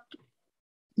 But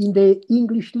in the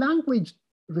English language,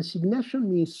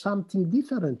 resignation means something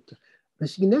different.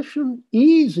 Resignation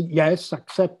is, yes,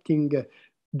 accepting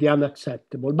the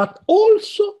unacceptable, but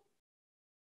also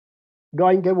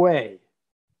going away.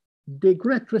 The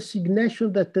great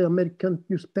resignation that the American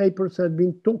newspapers have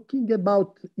been talking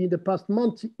about in the past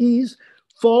months is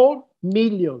 4.5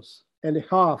 million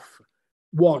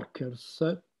workers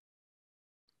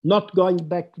not going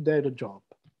back to their job.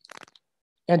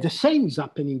 And the same is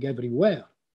happening everywhere.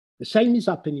 The same is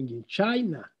happening in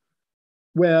China,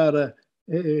 where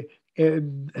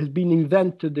has been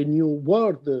invented a new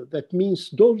word that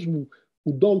means those who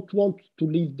don't want to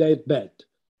leave their bed.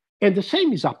 And the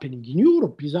same is happening in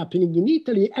Europe, is happening in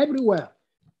Italy, everywhere.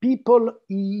 People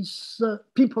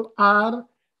are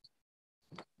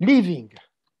leaving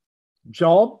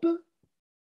job,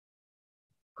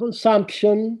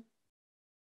 consumption,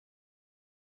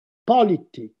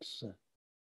 politics,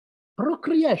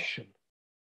 procreation.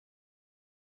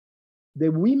 The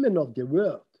women of the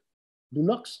world do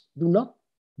not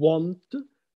want to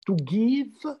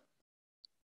give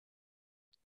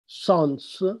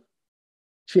sons,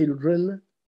 children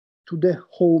to the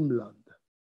homeland.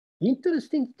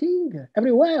 Interesting thing,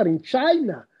 everywhere in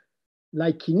China,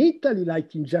 like in Italy,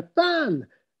 like in Japan,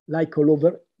 like all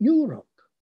over Europe.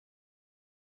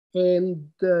 And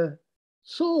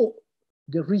so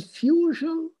the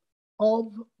refusal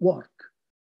of work,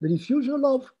 the refusal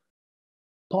of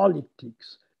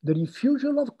politics, the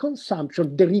refusal of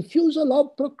consumption, the refusal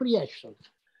of procreation.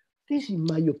 This, in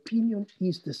my opinion,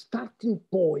 is the starting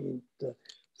point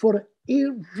for a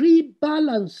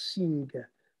rebalancing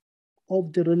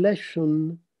of the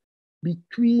relation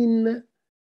between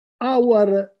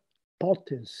our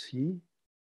potency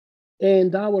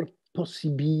and our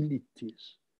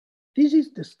possibilities. This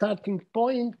is the starting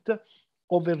point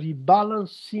of a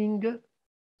rebalancing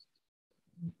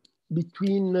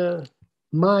between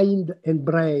mind and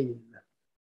brain,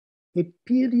 a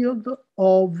period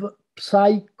of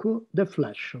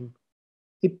psycho-deflection,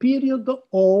 a period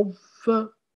of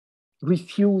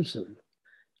refusal,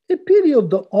 a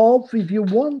period of, if you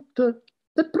want,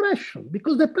 depression,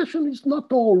 because depression is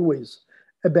not always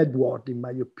a bad word, in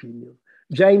my opinion.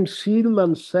 James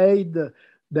Hillman said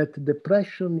that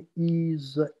depression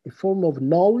is a form of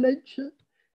knowledge,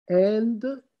 and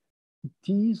it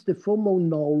is the form of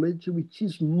knowledge which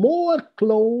is more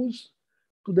close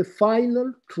to the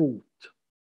final truth,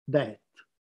 that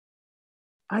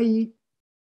I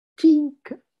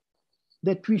think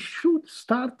that we should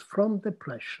start from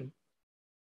depression.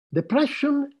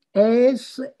 Depression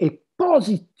as a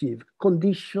positive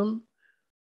condition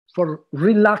for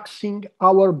relaxing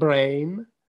our brain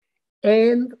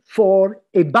and for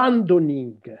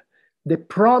abandoning the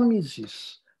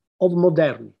promises of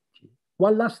modernity.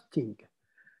 One last thing.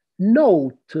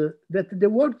 Note that the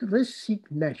word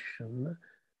resignation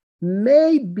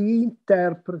may be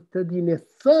interpreted in a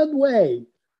third way,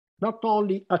 not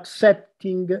only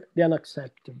accepting the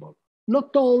unacceptable,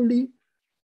 not only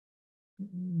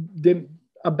the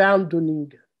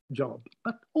abandoning job,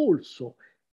 but also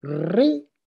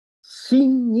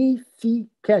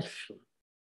resignification,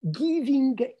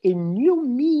 giving a new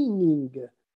meaning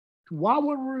to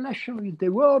our relation with the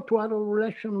world, to our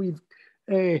relation with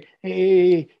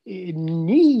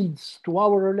needs, to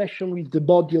our relation with the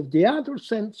body of the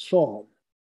others, and so on.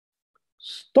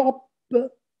 Stop the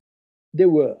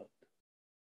world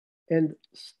and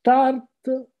start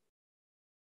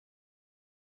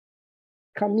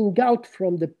coming out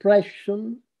from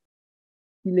depression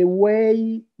in a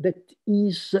way that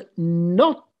is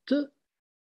not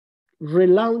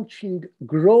relaunching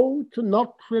growth,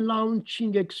 not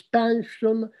relaunching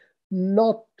expansion,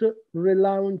 not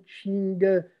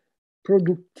relaunching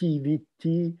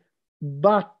productivity,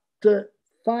 but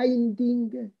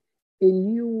finding a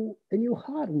new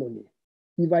harmony,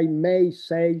 if I may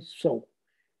say so,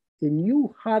 a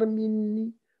new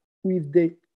harmony with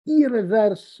the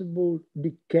irreversible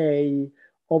decay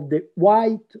of the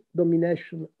white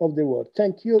domination of the world.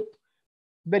 Thank you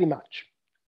very much.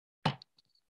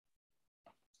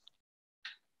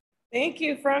 Thank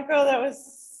you, Franco. That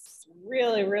was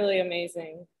really, really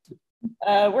amazing.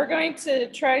 We're going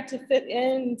to try to fit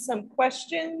in some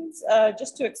questions.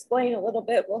 Just to explain a little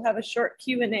bit, we'll have a short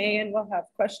Q&A and we'll have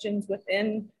questions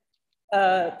within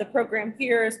the program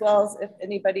here, as well as if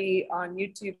anybody on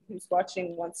YouTube who's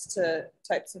watching wants to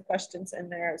type some questions in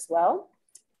there as well.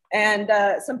 And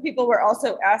some people were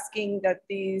also asking that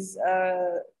these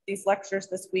lectures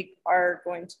this week are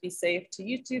going to be saved to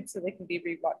YouTube so they can be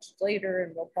rewatched later,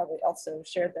 and we'll probably also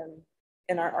share them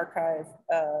in our archive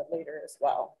later as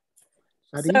well.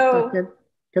 Sarita,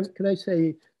 can I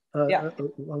say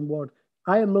one word?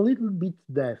 I am a little bit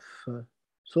deaf,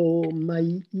 so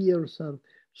my ears are...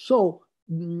 So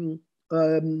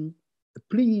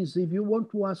please, if you want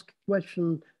to ask a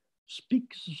question,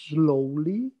 speak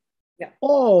slowly,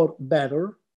 or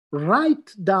better,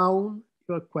 write down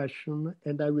your question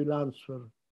and I will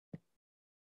answer.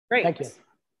 Great. Thank you.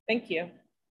 Thank you.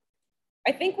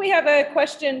 I think we have a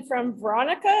question from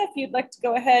Veronica. If you'd like to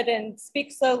go ahead and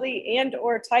speak slowly and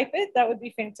or type it, that would be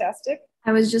fantastic.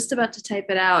 I was just about to type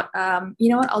it out. You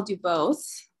know what? I'll do both.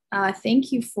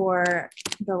 Thank you for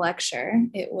the lecture.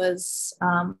 It was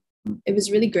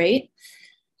really great.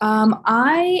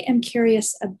 I am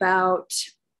curious about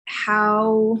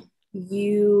how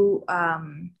you,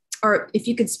 or if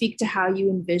you could speak to how you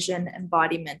envision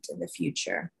embodiment in the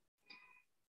future.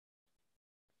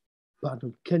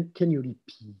 Pardon, can you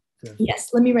repeat?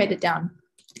 Yes, let me write it down.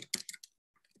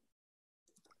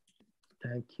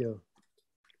 Thank you.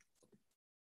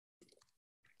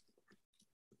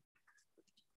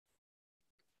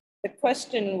 The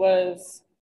question was...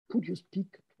 Could you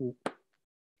speak to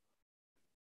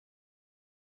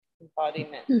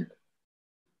embodiment?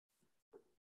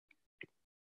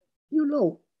 You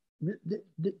know,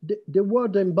 the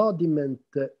word embodiment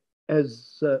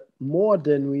has more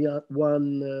than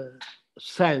one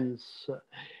sense.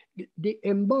 The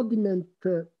embodiment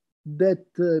that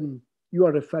you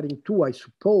are referring to, I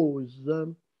suppose,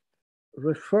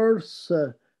 refers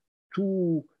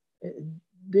to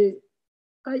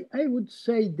I would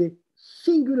say the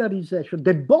singularization,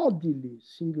 the bodily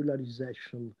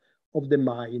singularization of the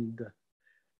mind,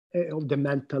 of the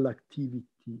mental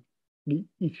activity,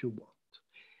 if you want.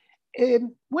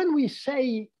 When we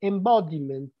say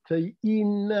embodiment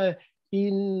in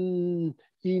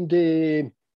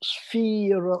the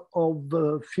sphere of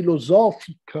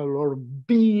philosophical or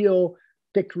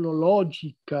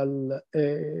biotechnological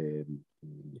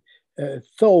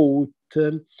thought,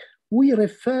 we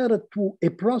refer to a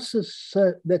process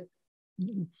that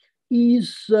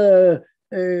is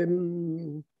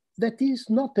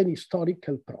not an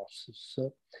historical process.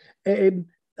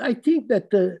 I think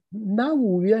that now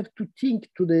we have to think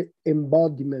to the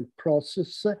embodiment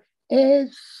process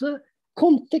as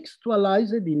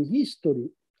contextualized in history.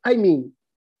 I mean,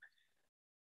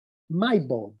 my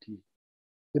body,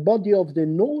 the body of the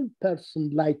known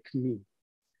person like me,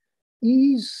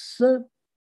 is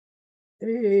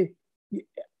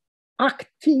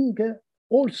acting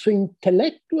also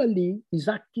intellectually, is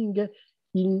acting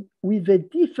with a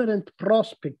different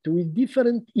prospect,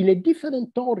 in a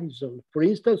different horizon, for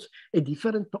instance, a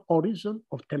different horizon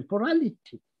of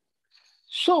temporality.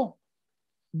 So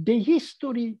the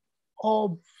history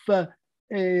of the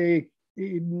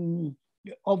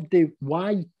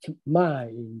white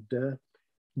mind,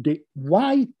 the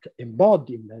white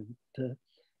embodiment,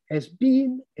 has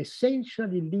been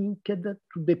essentially linked to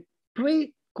the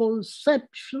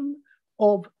preconception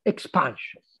of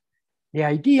expansion, the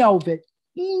idea of an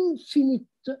infinite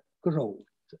growth.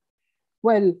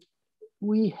 Well,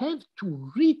 we have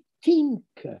to rethink,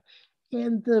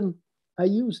 and I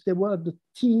use the word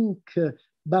think,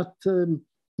 but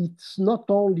it's not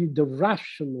only the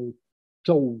rational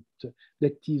thought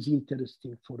that is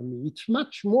interesting for me. It's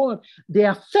much more the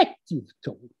affective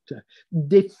thought,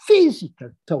 the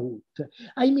physical thought.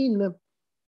 I mean,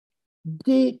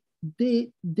 the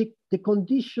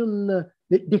condition,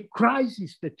 the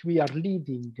crisis that we are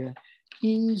living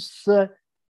is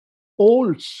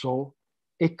also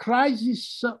a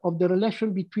crisis of the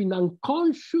relation between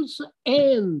unconscious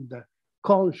and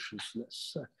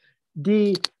consciousness.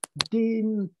 The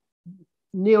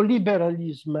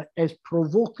neoliberalism has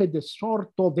provoked a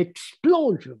sort of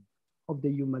explosion of the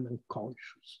human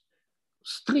unconscious.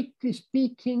 Strictly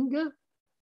speaking,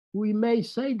 we may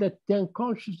say that the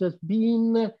unconscious has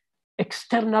been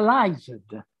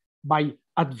externalized by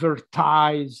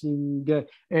advertising,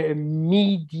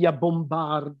 media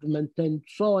bombardment, and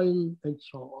so on and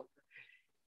so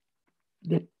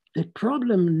on. The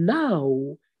problem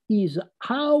now is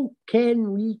how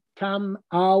can we come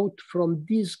out from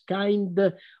this kind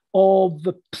of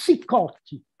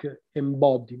psychotic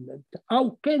embodiment?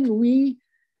 How can we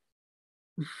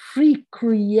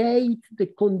recreate the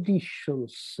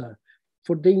conditions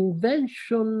for the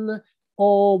invention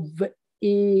of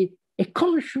a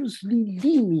consciously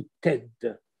limited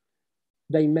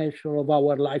dimension of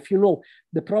our life? You know,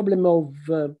 the problem of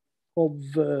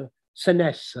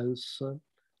senescence,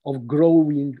 of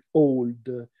growing old,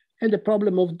 and the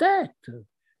problem of death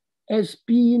has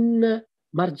been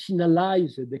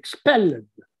marginalized, expelled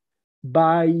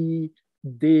by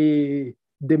the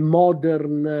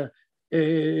modern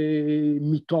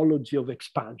mythology of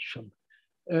expansion.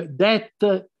 That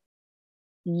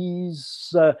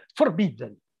is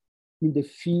forbidden in the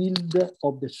field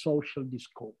of the social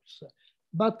discourse.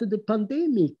 But the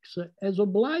pandemic has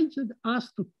obliged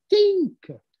us to think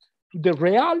to the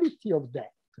reality of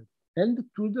that and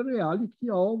to the reality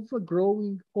of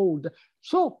growing old.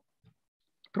 So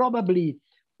probably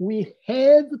we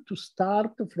have to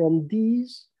start from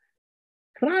this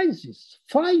crisis,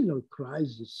 final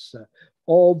crisis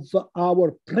of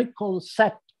our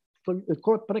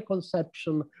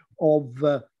preconception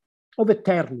of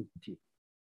eternity.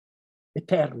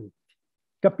 Eternity.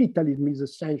 Capitalism is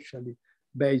essentially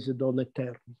based on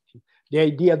eternity. The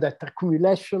idea that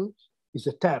accumulation is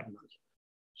eternal.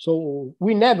 So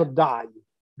we never die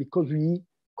because we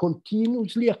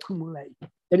continuously accumulate.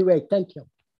 Anyway, thank you.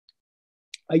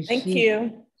 Thank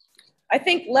you. I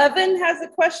think Levin has a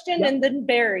question, and then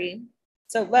Barry.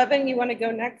 So Levin, you want to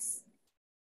go next?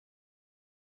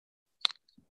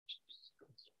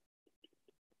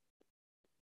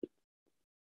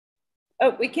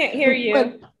 Oh, we can't hear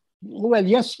you. Well,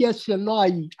 yes, no,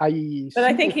 but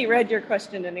I think he read your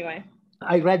question anyway.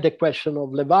 I read the question of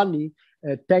Levani.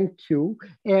 Thank you.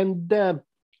 And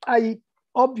I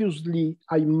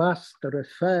must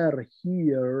refer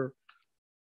here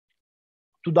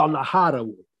to Donna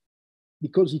Haraway,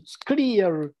 because it's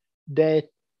clear that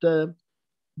the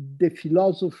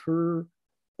philosopher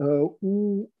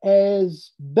who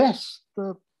has best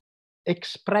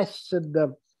expressed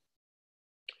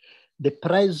the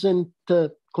present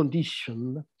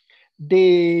condition,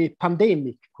 the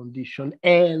pandemic condition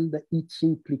and its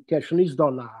implication is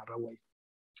done Haraway.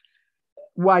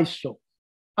 Why so?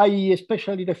 I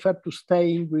especially refer to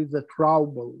Staying with the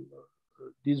Trouble,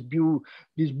 this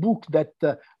book that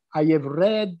I have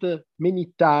read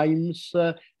many times,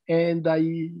 and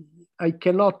I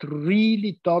cannot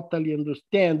really totally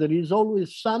understand. There is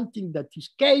always something that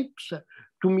escapes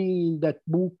to me in that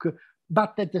book,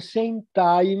 but at the same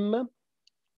time,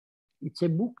 it's a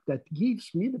book that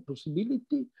gives me the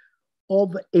possibility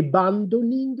of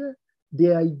abandoning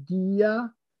the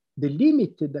idea, the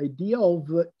limited idea of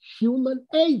human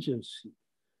agency,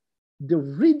 the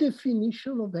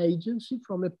redefinition of agency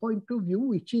from a point of view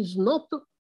which is not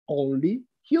only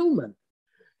human.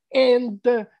 And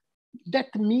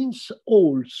that means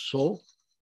also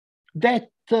that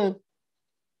the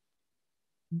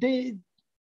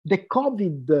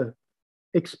COVID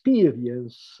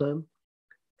experience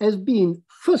has been,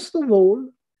 first of all,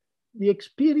 the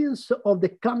experience of the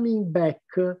coming back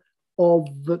of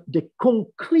the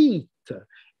concrete,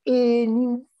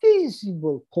 an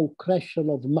invisible concretion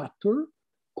of matter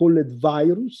called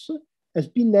virus, has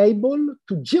been able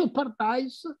to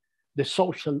jeopardize the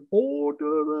social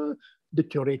order, the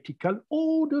theoretical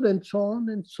order, and so on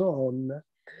and so on.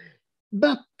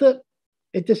 But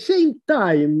at the same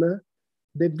time,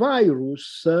 the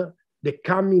virus, the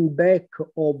coming back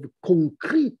of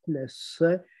concreteness,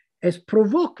 has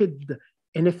provoked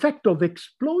an effect of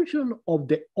explosion of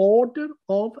the order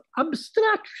of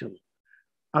abstraction.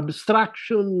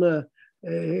 Abstraction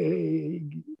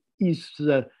is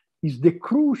the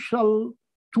crucial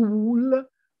tool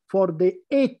for the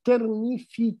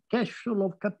eternification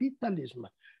of capitalism.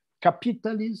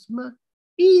 Capitalism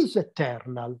is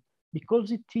eternal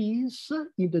because it is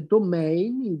in the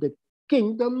domain, in the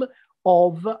kingdom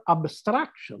of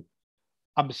abstraction.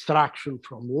 Abstraction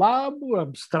from labor,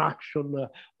 abstraction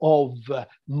of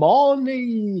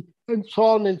money, and so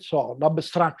on and so on,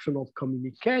 abstraction of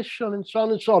communication, and so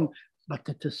on and so on. But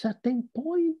at a certain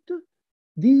point,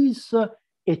 this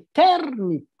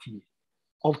eternity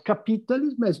of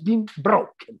capitalism has been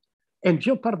broken and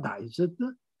jeopardized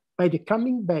by the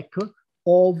coming back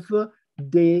of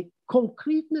the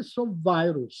concreteness of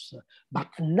virus. But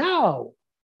now,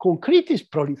 concrete is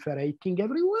proliferating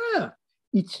everywhere.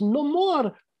 It's no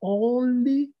more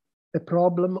only a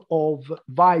problem of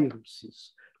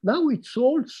viruses. Now it's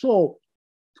also,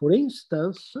 for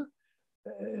instance,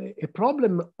 a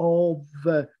problem of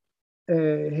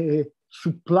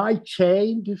supply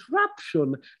chain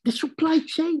disruption. The supply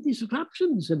chain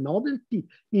disruption is a novelty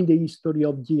in the history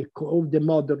of the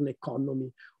modern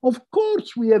economy. Of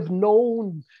course, we have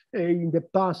known in the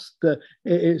past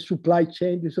supply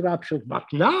chain disruptions, but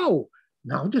now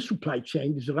the supply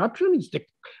chain disruption is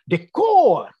the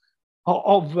core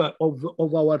of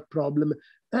our problem.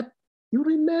 That you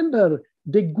remember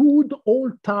the good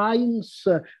old times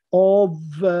of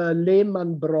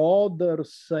Lehman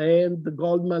Brothers and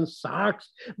Goldman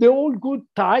Sachs, the old good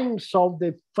times of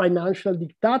the financial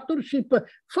dictatorship.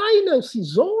 Finance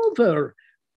is over.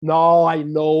 No, I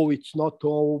know it's not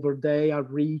over. They are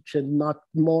rich and not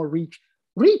more rich.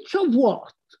 Rich of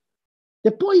what?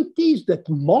 The point is that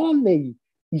money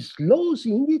is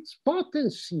losing its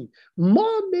potency.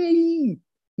 Money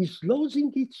is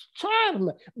losing its charm,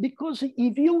 because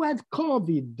if you have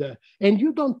COVID and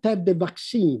you don't have the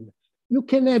vaccine, you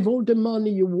can have all the money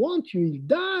you want, you will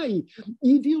die.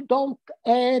 If you don't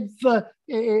have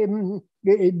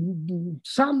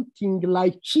something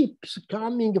like chips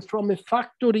coming from a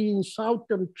factory in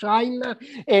southern China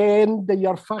and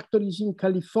your factory is in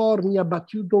California,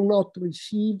 but you do not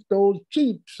receive those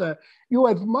chips, you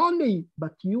have money,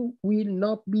 but you will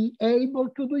not be able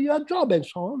to do your job, and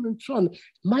so on and so on.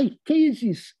 My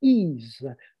thesis is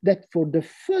that for the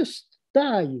first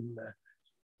time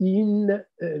in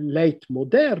late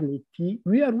modernity,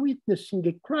 we are witnessing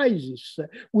a crisis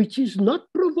which is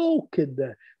not provoked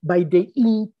by the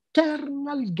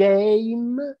internal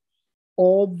game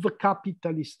of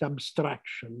capitalist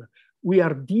abstraction. We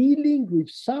are dealing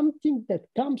with something that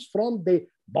comes from the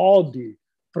body,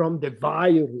 from the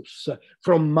virus,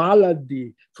 from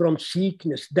malady, from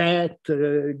sickness, death,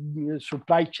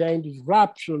 supply chain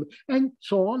disruption, and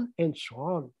so on and so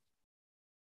on.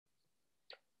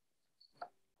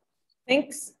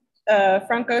 Thanks,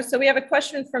 Franco. So we have a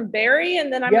question from Barry,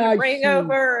 and then I'm going to bring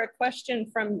over a question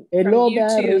from YouTube.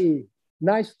 Barry.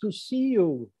 Nice to see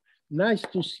you. Nice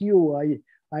to see you.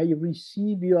 I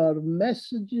receive your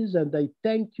messages and I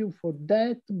thank you for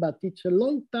that, but it's a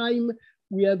long time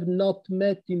we have not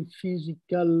met in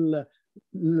physical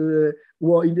in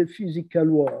the physical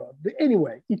world.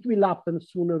 Anyway, it will happen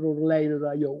sooner or later,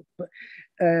 I hope.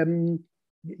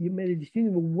 you may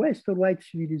distinguish Western white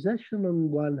civilization on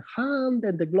one hand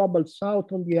and the global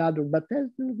South on the other. But as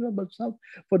the global South,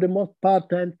 for the most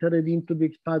part, entered into the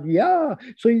expansion, yeah,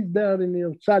 so is there an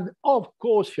outside? Of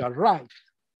course, you're right.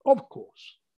 Of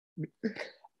course.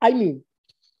 I mean,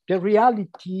 the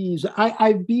reality is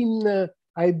I've been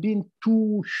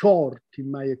too short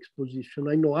in my exposition.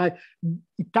 I know it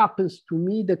happens to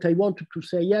me that I wanted to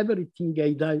say everything.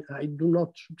 I do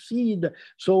not succeed.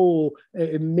 So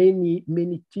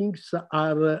many things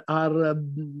are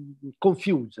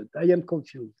confused. I am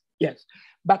confused. Yes,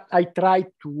 but I try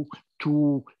to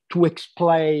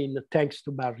explain thanks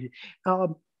to Barry.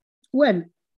 Well,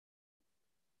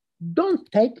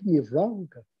 don't take me wrong.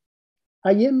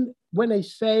 When I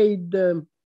said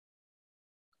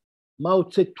Mao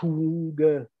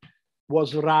Zedong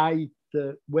was right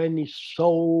when he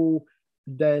saw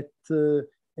that,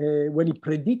 when he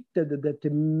predicted that the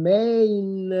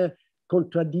main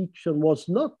contradiction was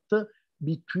not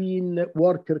between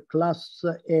worker class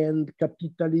and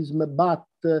capitalism, but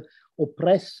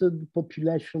oppressed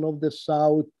population of the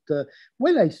South.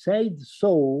 When I said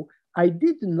so, I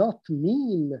did not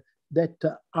mean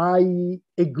that I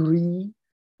agree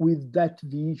with that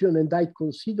vision, and I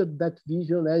consider that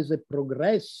vision as a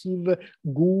progressive,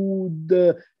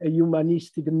 good,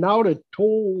 humanistic, not at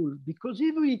all. Because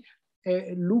if we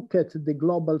look at the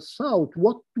global South,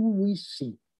 what do we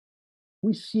see?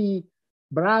 We see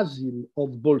Brazil of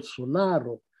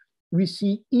Bolsonaro. We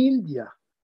see India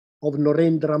of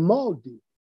Narendra Modi.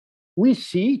 We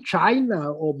see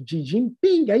China of Xi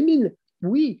Jinping. I mean,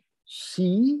 we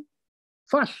see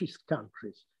fascist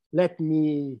countries. Let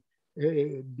me be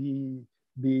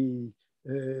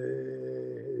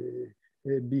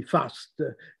fast.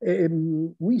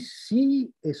 We see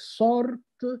a sort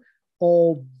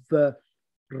of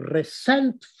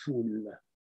resentful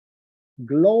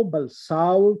global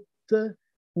South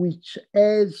which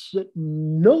has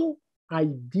no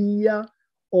idea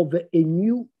of a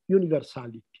new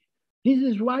universality. This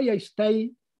is why I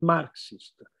stay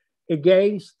Marxist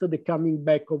against the coming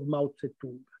back of Mao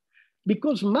Zedong.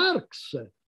 Because Marx,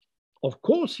 of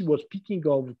course, he was speaking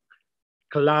of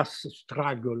class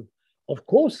struggle. Of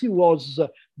course, he was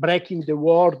breaking the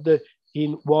world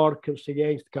in workers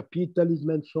against capitalism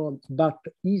and so on. But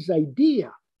his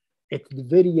idea at the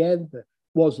very end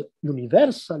was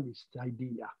universalist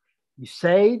idea. He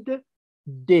said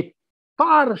the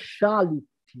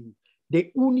partiality,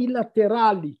 the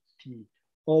unilaterality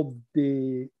of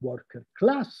the worker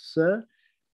class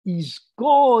is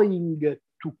going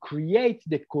to create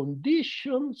the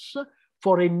conditions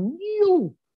for a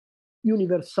new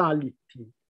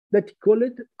universality that he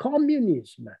called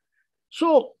communism.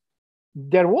 So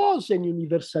there was an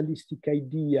universalistic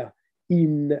idea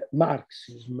in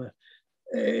Marxism.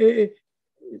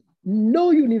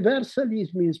 No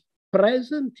universalism is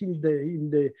present in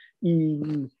the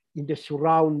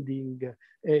surrounding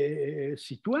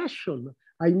situation.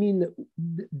 I mean,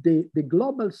 the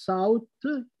global South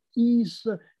is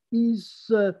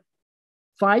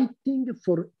fighting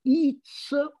for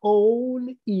its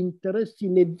own interest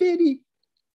in a very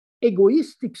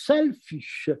egoistic,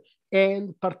 selfish,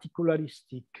 and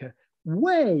particularistic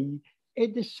way.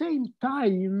 At the same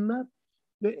time,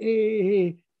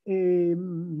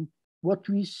 what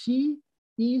we see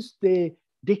is the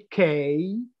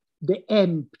decay, the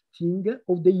emptying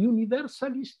of the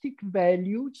universalistic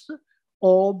values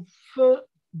of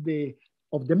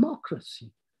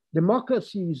democracy.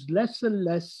 Democracy is less and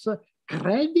less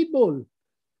credible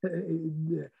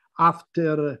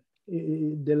after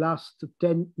the last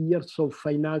 10 years of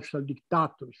financial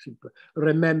dictatorship.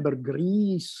 Remember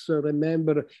Greece,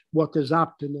 remember what has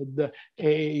happened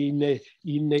in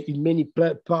many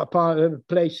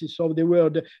places of the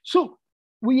world. So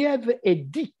we have a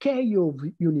decay of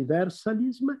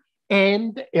universalism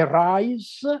and a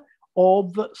rise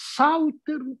of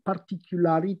southern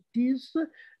particularities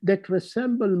that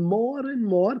resemble more and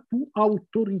more to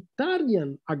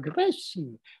authoritarian,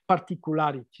 aggressive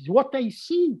particularities. What I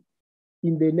see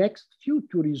in the next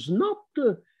future is not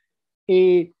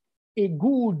a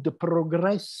good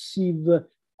progressive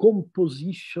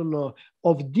composition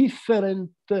of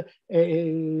different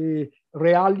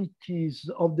realities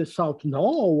of the South. No,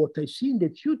 what I see in the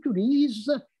future is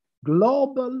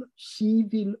global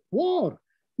civil war,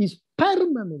 is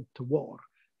permanent war.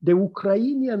 The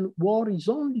Ukrainian war is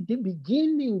only the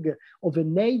beginning of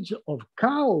an age of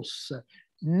chaos.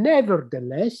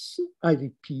 Nevertheless, I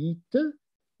repeat,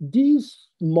 this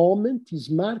moment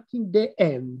is marking the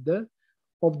end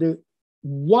of the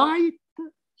white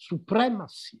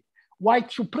supremacy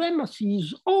white supremacy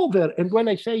is over. And when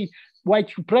I say white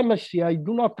supremacy, I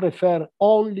do not refer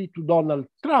only to Donald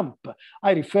Trump.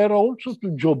 I refer also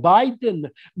to Joe Biden,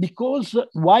 because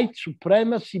white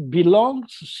supremacy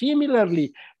belongs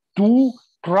similarly to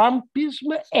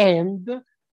Trumpism and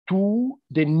to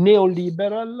the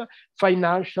neoliberal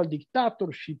financial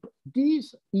dictatorship.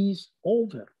 This is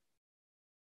over.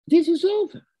 This is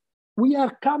over. We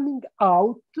are coming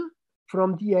out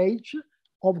from the age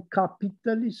of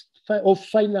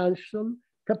financial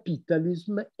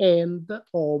capitalism and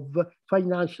of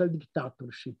financial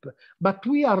dictatorship. But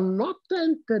we are not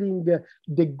entering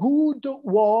the good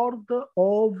world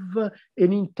of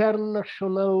an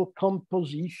international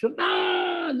composition.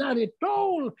 Not at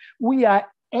all. We are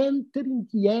entering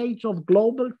the age of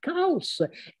global chaos.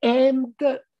 And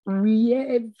we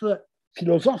have,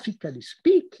 philosophically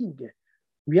speaking,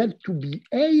 we have to be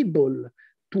able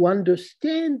to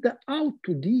understand how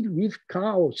to deal with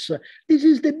chaos. This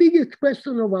is the biggest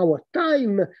question of our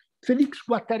time. Félix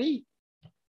Guattari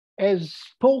has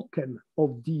spoken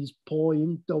of this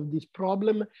point, of this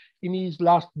problem, in his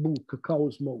last book,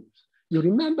 Cosmos. You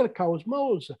remember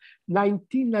Cosmos,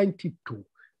 1992.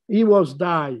 He was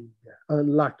dying,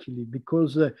 unluckily,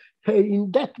 because in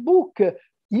that book,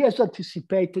 he has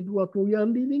anticipated what we are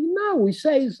living now. He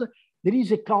says there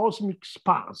is a cosmic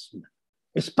spasm,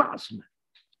 a spasm,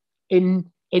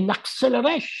 an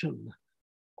acceleration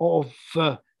of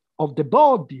the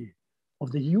body,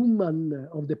 of the human,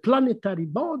 of the planetary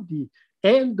body,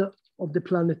 and of the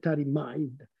planetary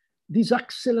mind. This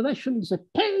acceleration is a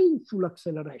painful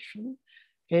acceleration,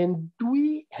 and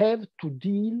we have to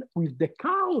deal with the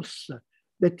chaos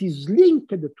that is linked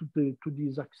to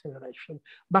this acceleration.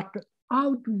 But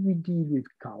how do we deal with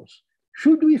chaos?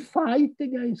 Should we fight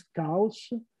against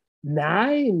chaos?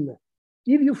 Nein.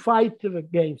 If you fight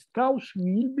against chaos,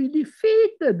 you will be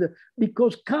defeated,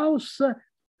 because chaos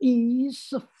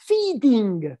is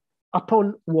feeding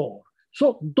upon war.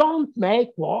 So don't make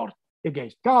war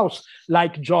against chaos,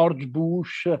 like George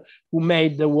Bush, who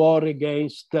made the war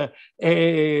against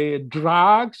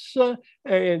drugs.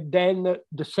 Then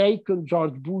the second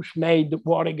George Bush made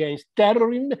war against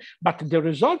terrorism, but the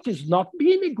result is not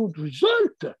being a good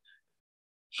result.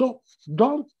 So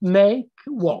don't make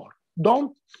war.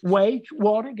 Don't wage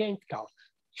war against chaos.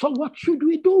 So what should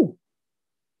we do?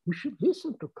 We should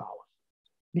listen to chaos,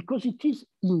 because it is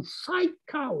inside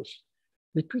chaos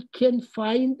that we can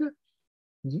find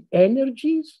the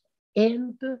energies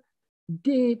and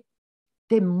the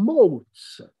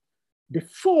molds, the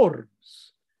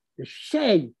forms, the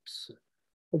shapes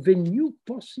of a new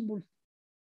possible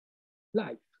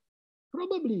life.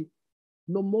 Probably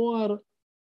no more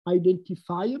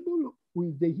identifiable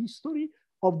with the history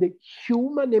of the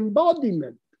human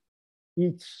embodiment.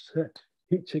 It's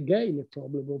again a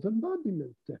problem of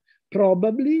embodiment.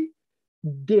 Probably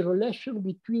the relation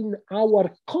between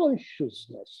our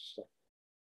consciousness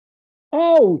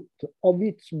out of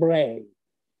its brain,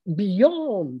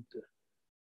 beyond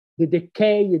the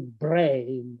decayed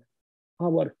brain,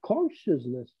 our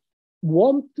consciousness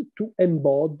wants to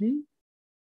embody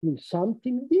in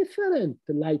something different,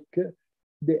 like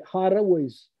the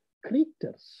Haraway's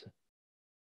critters.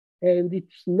 And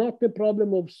it's not a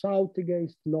problem of South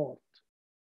against North.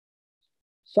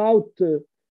 South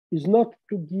is not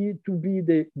to be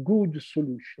the good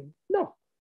solution. No.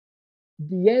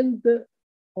 The end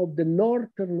of the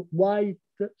Northern white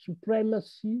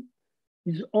supremacy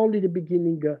is only the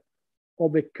beginning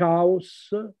of a chaos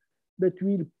that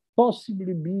will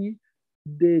possibly be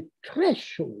the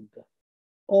threshold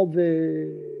of a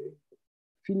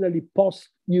finally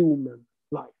post-human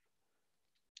life.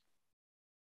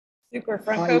 Super,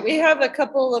 Franco. We have a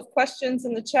couple of questions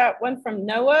in the chat. One from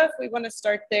Noah, if we want to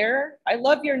start there. I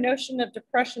love your notion of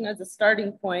depression as a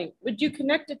starting point. Would you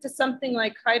connect it to something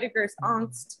like Heidegger's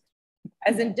Angst,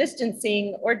 as in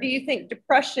distancing, or do you think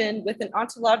depression with an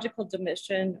ontological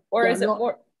dimension, or is it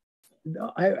more?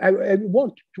 No, I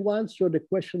want to answer the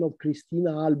question of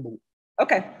Christina Albu.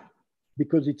 Okay.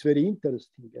 Because it's very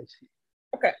interesting, I see.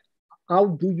 Okay. How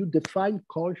do you define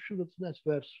consciousness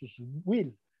versus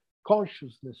will?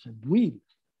 Consciousness and will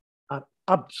are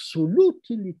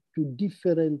absolutely two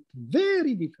different,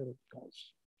 very different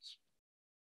concepts.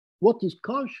 What is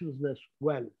consciousness?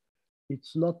 Well,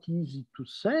 it's not easy to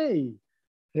say,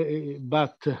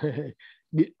 but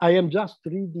I am just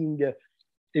reading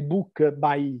a book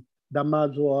by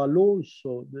Damaso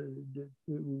Alonso,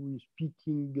 who is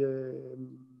speaking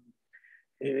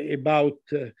about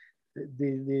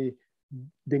the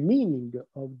the meaning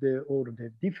of or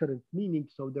the different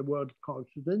meanings of the word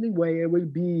consciousness. Anyway, I will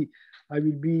be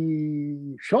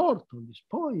short on this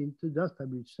point. Just I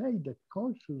will say that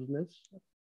consciousness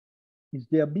is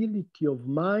the ability of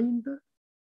mind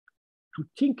to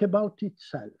think about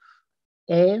itself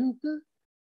and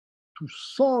to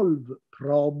solve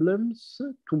problems,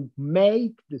 to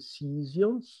make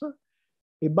decisions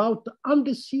about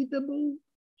undecidable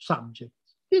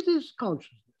subjects. This is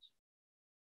consciousness.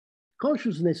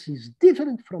 Consciousness is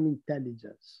different from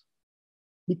intelligence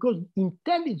because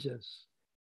intelligence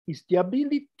is the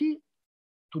ability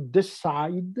to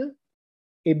decide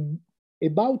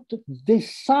about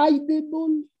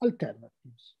decidable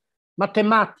alternatives,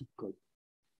 mathematical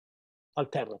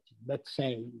alternatives, let's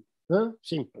say,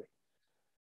 simply.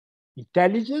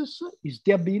 Intelligence is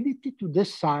the ability to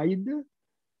decide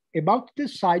about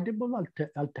decidable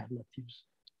alternatives.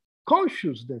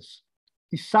 Consciousness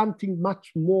is something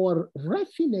much more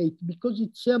refined because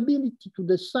it's the ability to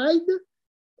decide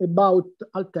about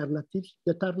alternatives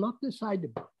that are not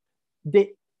decidable.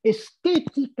 The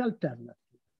aesthetic alternative.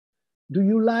 Do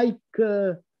you like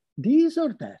this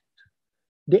or that?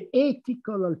 The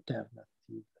ethical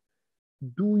alternative.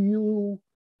 Do you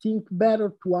think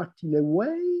better to act in a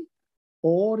way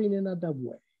or in another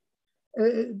way?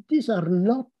 These are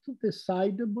not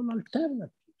decidable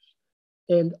alternatives.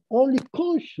 And only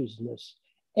consciousness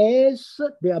has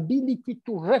the ability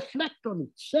to reflect on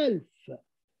itself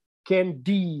can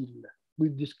deal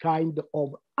with this kind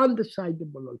of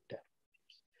undecidable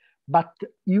alternatives. But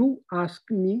you ask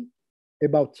me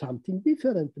about something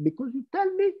different because you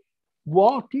tell me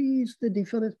what is the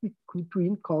difference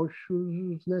between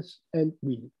consciousness and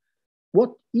will.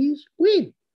 What is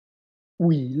will?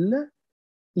 Will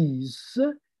is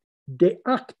the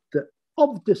act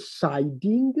of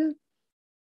deciding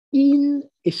in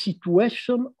a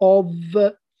situation of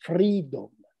freedom.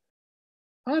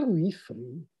 Are we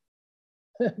free?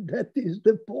 That is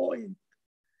the point.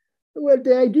 Well,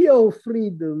 the idea of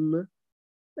freedom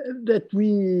that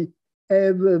we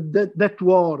have, that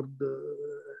word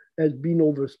has been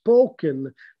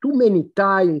overspoken. Too many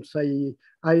times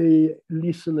I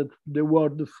listened to the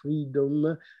word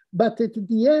freedom, but at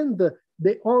the end,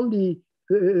 the only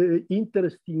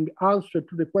interesting answer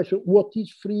to the question, what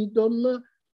is freedom?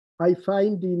 I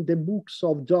find in the books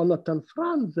of Jonathan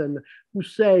Franzen, who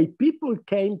say people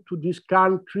came to this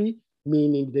country,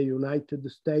 meaning the United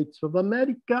States of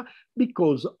America,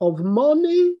 because of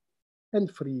money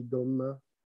and freedom.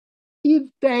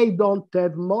 If they don't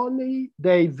have money,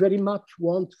 they very much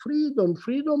want freedom,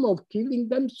 freedom of killing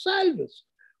themselves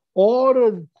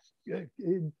or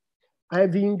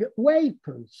having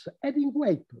weapons.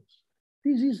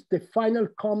 This is the final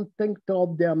content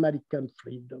of the American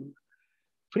freedom.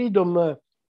 Freedom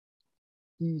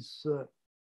is a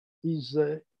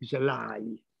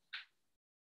lie.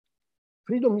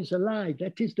 Freedom is a lie.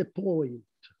 That is the point.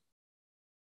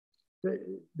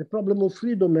 The problem of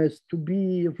freedom has to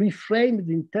be reframed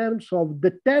in terms of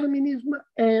determinism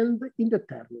and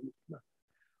indeterminism.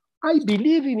 I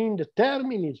believe in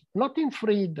indeterminism, not in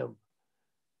freedom.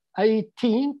 I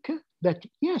think that,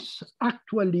 yes,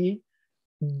 actually,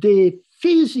 the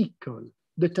physical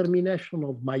determination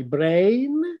of my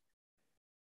brain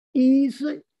is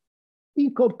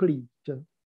incomplete,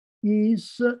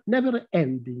 is never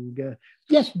ending.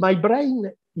 Yes, my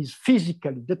brain is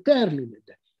physically determined.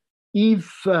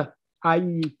 If I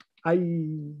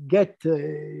get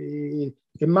a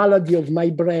malady of my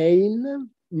brain,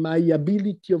 my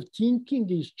ability of thinking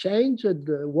is changed,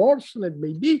 worsened,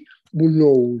 maybe, who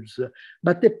knows?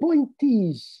 But the point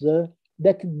is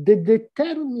that the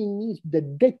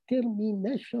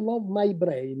determination of my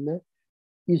brain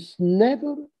is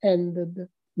never ended,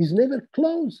 is never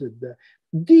closed.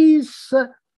 This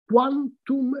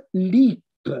quantum leap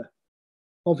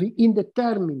of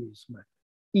indeterminism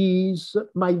is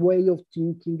my way of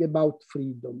thinking about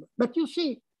freedom. But you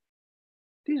see,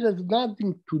 this has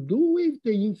nothing to do with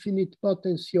the infinite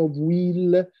potency of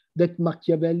will that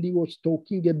Machiavelli was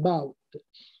talking about.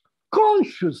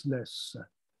 Consciousness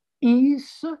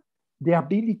is the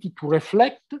ability to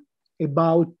reflect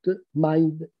about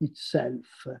mind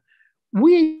itself.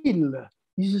 Will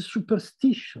is a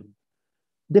superstition.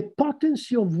 The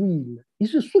potency of will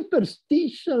is a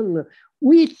superstition.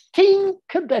 We think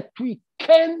that we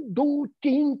can do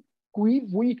things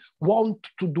if we want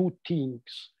to do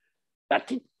things.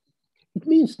 But it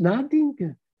means nothing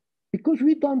because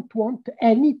we don't want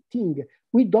anything.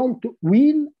 We don't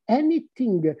will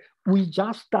anything. We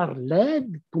just are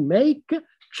led to make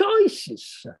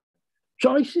choices.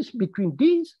 Choices between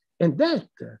this and that.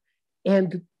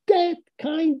 And that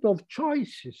kind of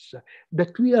choices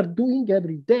that we are doing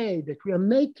every day, that we are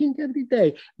making every day,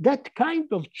 that kind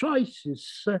of choices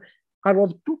are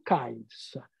of two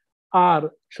kinds.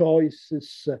 Are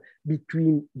choices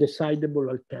between decidable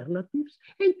alternatives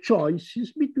and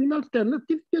choices between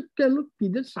alternatives that cannot be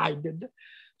decided.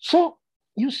 So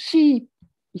you see,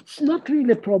 it's not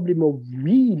really a problem of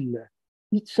will.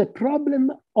 It's a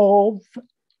problem of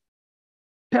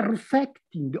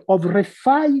perfecting, of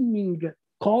refining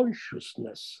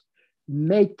consciousness,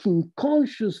 making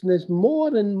consciousness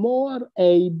more and more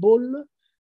able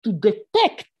to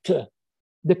detect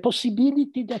the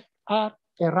possibility that are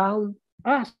around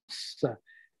us,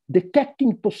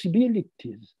 detecting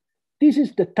possibilities. This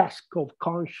is the task of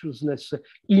consciousness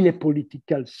in a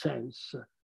political sense,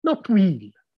 not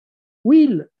will.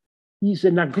 Will is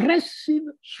an aggressive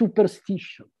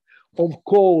superstition. Of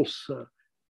course,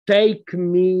 take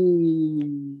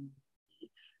me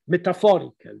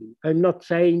metaphorically. I'm not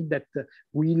saying that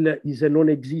will is a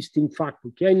non-existing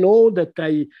faculty. I know that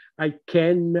I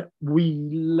can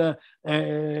will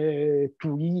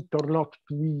to eat or not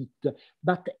to eat,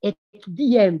 but at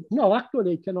the end, no,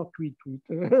 actually I cannot eat.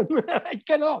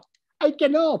 I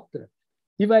cannot.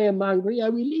 If I am hungry, I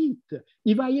will eat.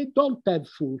 If I don't have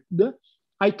food,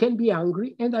 I can be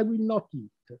hungry and I will not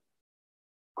eat.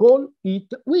 Call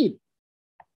it will.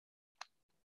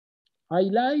 I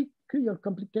like your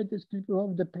complicated description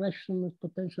of depression as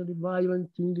potentially violent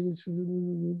English.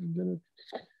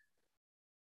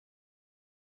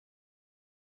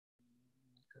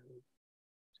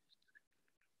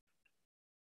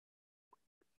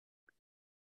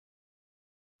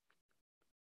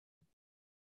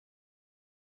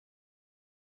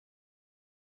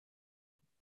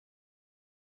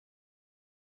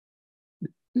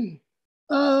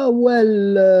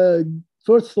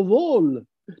 First of all,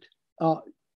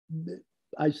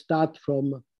 I start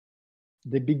from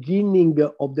the beginning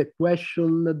of the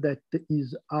question that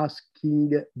is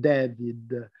asking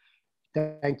David.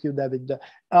 Thank you, David.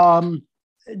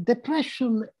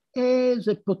 Depression is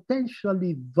a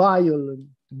potentially violent,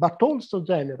 but also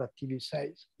generative, he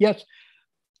says. Yes,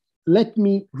 let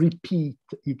me repeat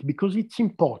it because it's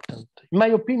important. In my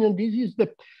opinion, this is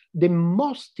the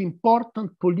most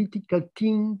important political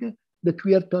thing that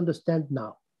we have to understand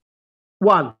now.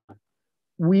 One,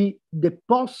 the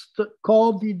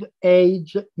post-COVID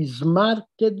age is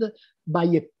marked by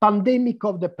a pandemic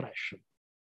of depression.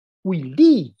 We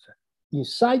live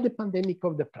inside the pandemic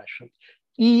of depression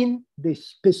in the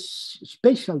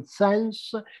special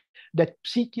sense that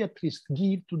psychiatrists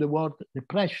give to the word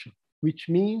depression, which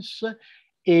means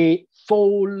a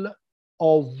fall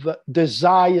of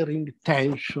desiring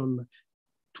tension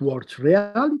towards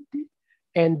reality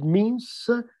and means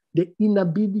the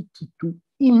inability to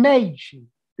imagine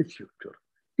the future.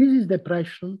 This is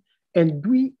depression, and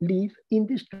we live in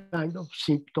this kind of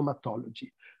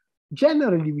symptomatology.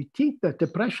 Generally, we think that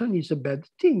depression is a bad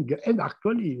thing, and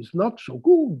actually is not so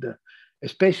good,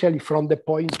 especially from the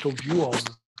point of view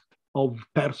of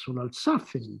personal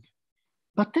suffering.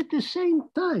 But at the same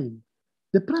time,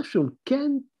 depression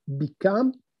can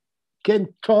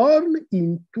turn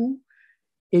into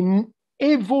an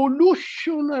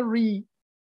evolutionary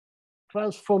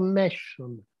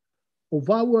transformation of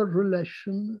our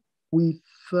relation with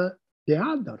the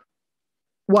other.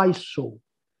 Why so?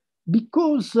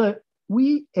 Because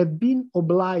we have been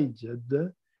obliged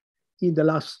in the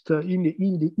last,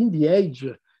 in the age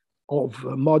of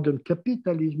modern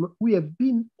capitalism, we have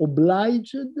been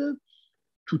obliged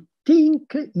to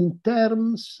think in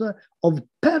terms of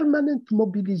permanent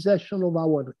mobilization of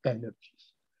our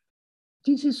energies.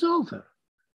 This is over.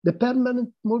 The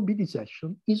permanent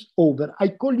mobilization is over. I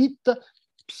call it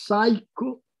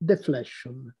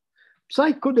psychodeflation.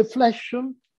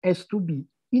 Psychodeflation has to be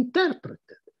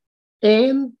interpreted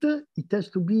and it has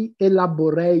to be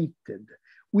elaborated.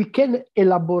 We can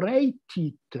elaborate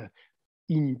it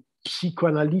in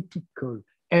psychoanalytical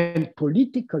and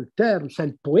political terms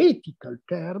and poetical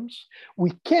terms.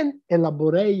 We can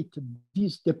elaborate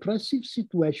this depressive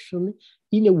situation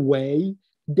in a way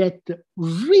that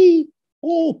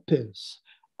reopens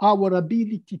our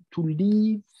ability to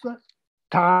live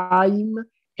time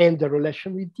and the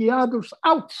relation with the others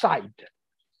outside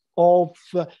of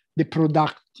the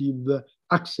productive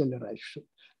acceleration.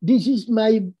 This is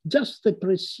just a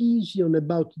precision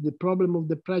about the problem of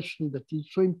depression that is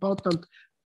so important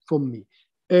for me.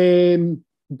 Then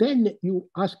you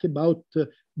ask about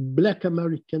Black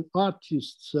American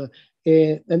artists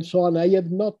and so on. I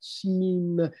have not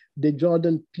seen the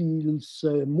Jordan Peele's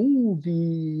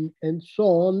movie and so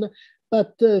on,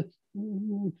 but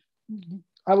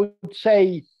I would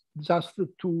say just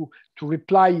to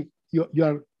reply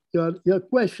your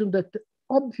question, that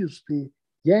obviously,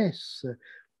 yes,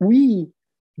 we,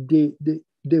 the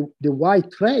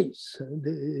white race,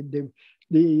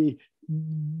 the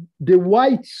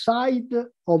white side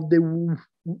of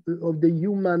the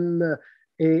human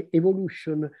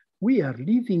evolution, we are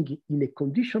living in a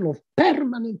condition of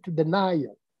permanent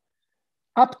denial,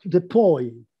 up to the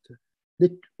point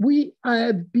that we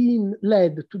have been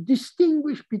led to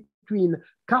distinguish between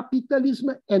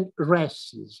capitalism and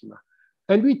racism.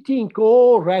 And we think,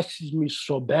 oh, racism is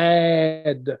so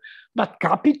bad, but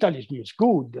capitalism is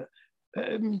good.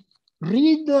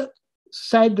 Read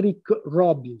Cedric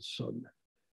Robinson,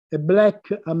 a Black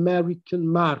American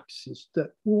Marxist,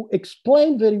 who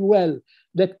explained very well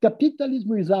that capitalism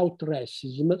without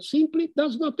racism simply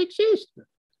does not exist.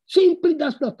 Simply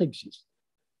does not exist.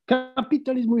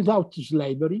 Capitalism without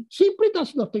slavery simply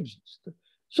does not exist.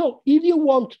 So if you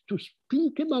want to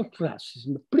speak about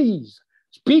racism, please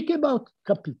speak about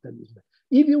capitalism.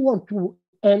 If you want to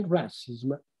end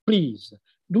racism, please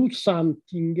do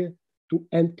something to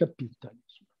end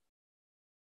capitalism.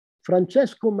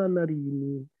 Francesco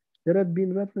Manarini, there have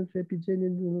been reference to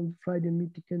epidemic on Friday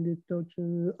meeting and the touch.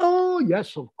 Oh,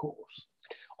 yes, of course.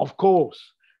 Of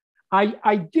course.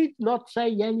 I did not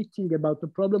say anything about the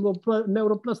problem of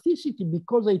neuroplasticity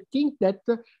because I think that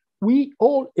we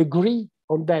all agree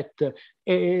on that.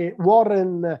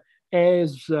 Warren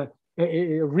has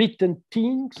written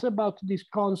things about this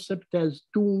concept, has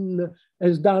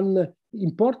done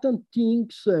important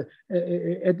things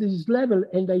at this level.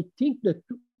 And I think that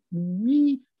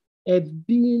we have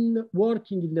been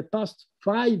working in the past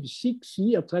 5-6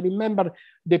 years. I remember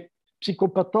the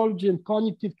Psychopathology and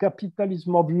Cognitive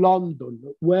Capitalism of London,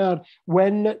 where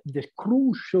when the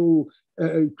crucial,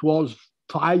 it was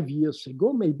 5 years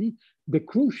ago maybe, the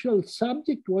crucial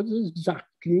subject was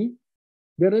exactly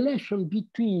the relation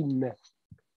between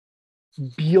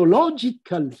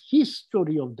biological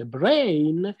history of the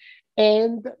brain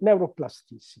and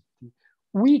neuroplasticity.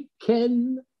 We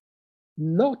can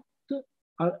not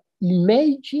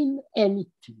imagine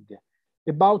anything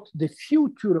about the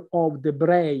future of the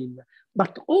brain,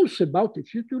 but also about the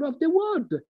future of the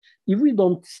world, if we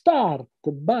don't start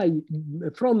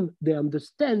from the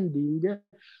understanding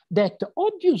that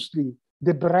obviously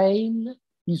the brain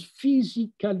is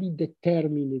physically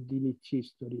determined in its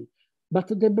history, but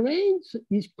the brain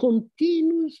is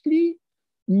continuously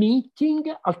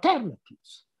meeting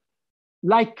alternatives.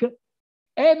 Like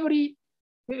every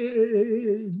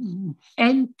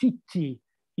entity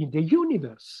in the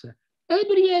universe,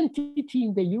 every entity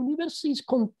in the universe is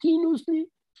continuously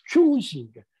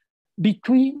choosing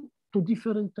between two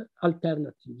different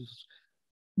alternatives.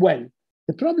 Well,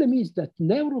 the problem is that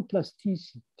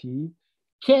neuroplasticity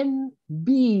can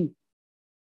be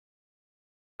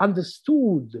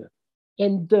understood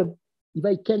and, if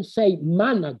I can say,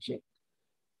 managed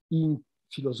in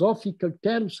philosophical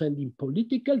terms and in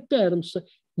political terms,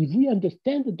 if we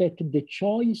understand that the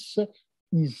choice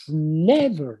is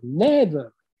never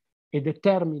a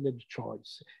determined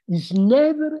choice, is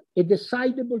never a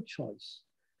decidable choice.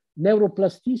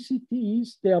 Neuroplasticity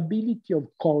is the ability of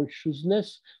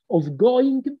consciousness of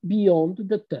going beyond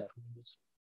determinism.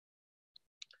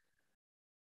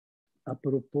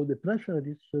 Apropos depression,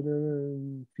 this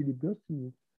Philip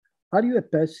Gersten, are you a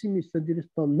pessimist? And he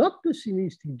responds, not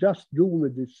pessimistic, just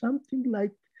doomed. Something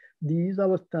like this,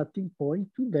 our starting point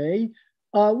today.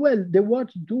 Well, the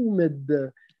word doomed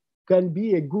can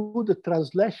be a good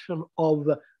translation of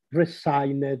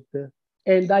resigned.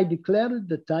 And I declare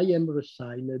that I am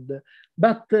resigned.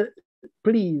 But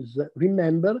please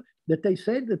remember that I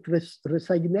said that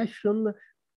resignation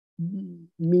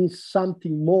means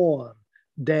something more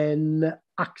than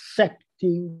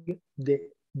accepting the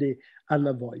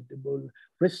unavoidable.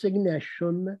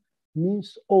 Resignation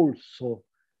means also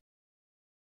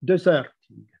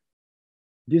deserting,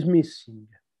 dismissing,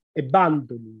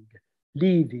 abandoning,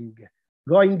 leaving,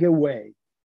 going away,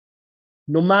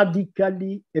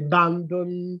 nomadically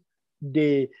abandon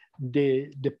the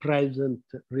present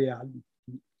reality.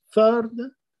 Third,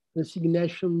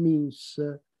 resignation means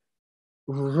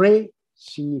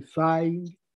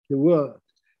re-signifying the world,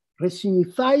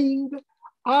 re-signifying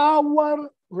our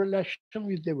relation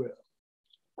with the world.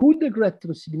 Could the great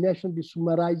resignation be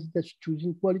summarized as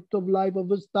choosing quality of life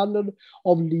of a standard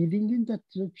of living in that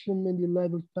many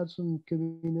level person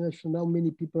combination? How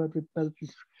many people are prepared to?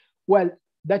 Well,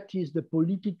 that is the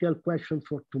political question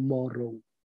for tomorrow.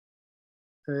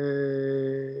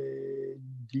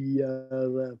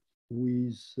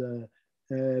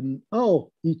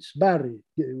 Oh, it's Barry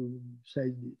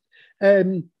said this.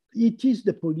 it is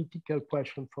the political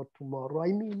question for tomorrow.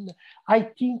 I mean, I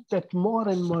think that more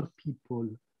and more people,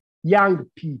 young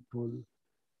people,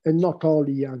 and not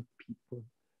only young people,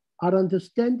 are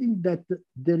understanding that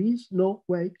there is no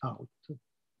way out,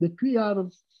 that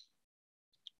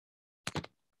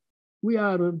we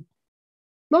are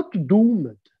not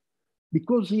doomed,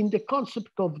 because in the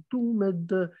concept of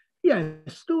doomed,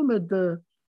 yes, doomed,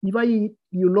 if I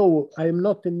am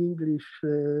not an English,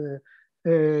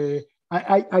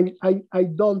 I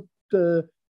don't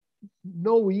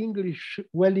know English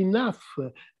well enough,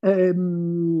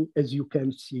 as you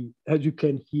can see, as you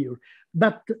can hear.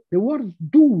 But the word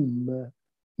doom,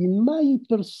 in my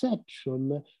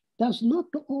perception, does not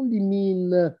only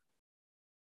mean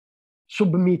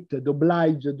submitted,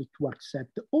 obliged to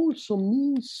accept, also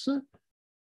means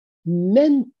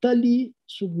mentally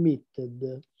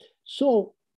submitted.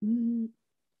 So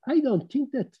I don't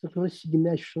think that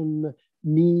resignation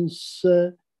means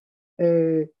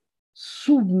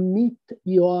submit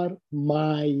your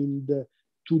mind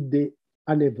to the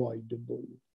unavoidable.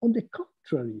 On the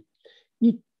contrary,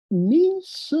 it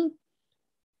means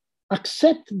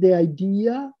accept the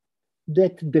idea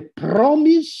that the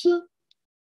promise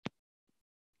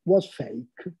was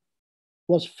fake,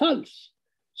 was false.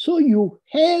 So you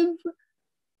have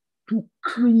to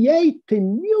create a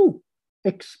new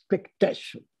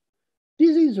expectation.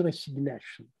 This is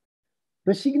resignation.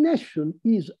 Resignation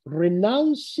is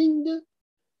renouncing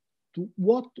to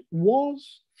what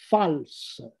was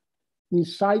false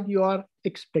inside your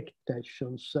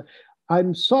expectations.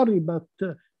 I'm sorry, but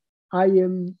I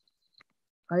am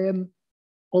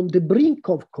on the brink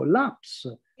of collapse,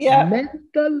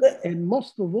 mental and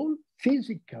most of all,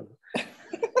 physical.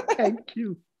 Thank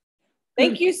you.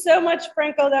 Thank you so much,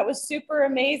 Franco. That was super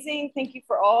amazing. Thank you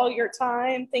for all your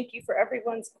time. Thank you for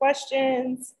everyone's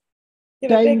questions.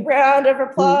 Give a big round of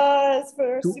applause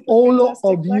for to all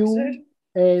of you,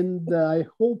 and I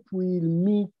hope we'll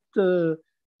meet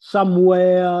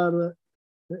somewhere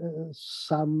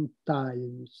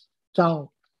sometimes.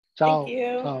 Ciao. Ciao. Thank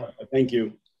you. Ciao. Thank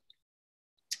you.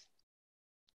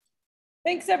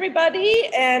 Thanks, everybody.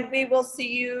 And we will see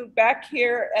you back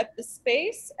here at the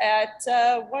space at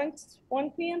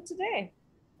 1 p.m. today.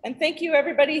 And thank you,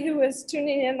 everybody who is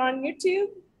tuning in on YouTube.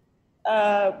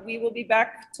 We will be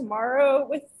back tomorrow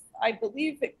with, I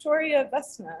believe, Victoria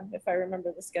Vesna, if I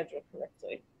remember the schedule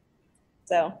correctly.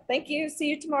 So thank you. See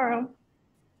you tomorrow.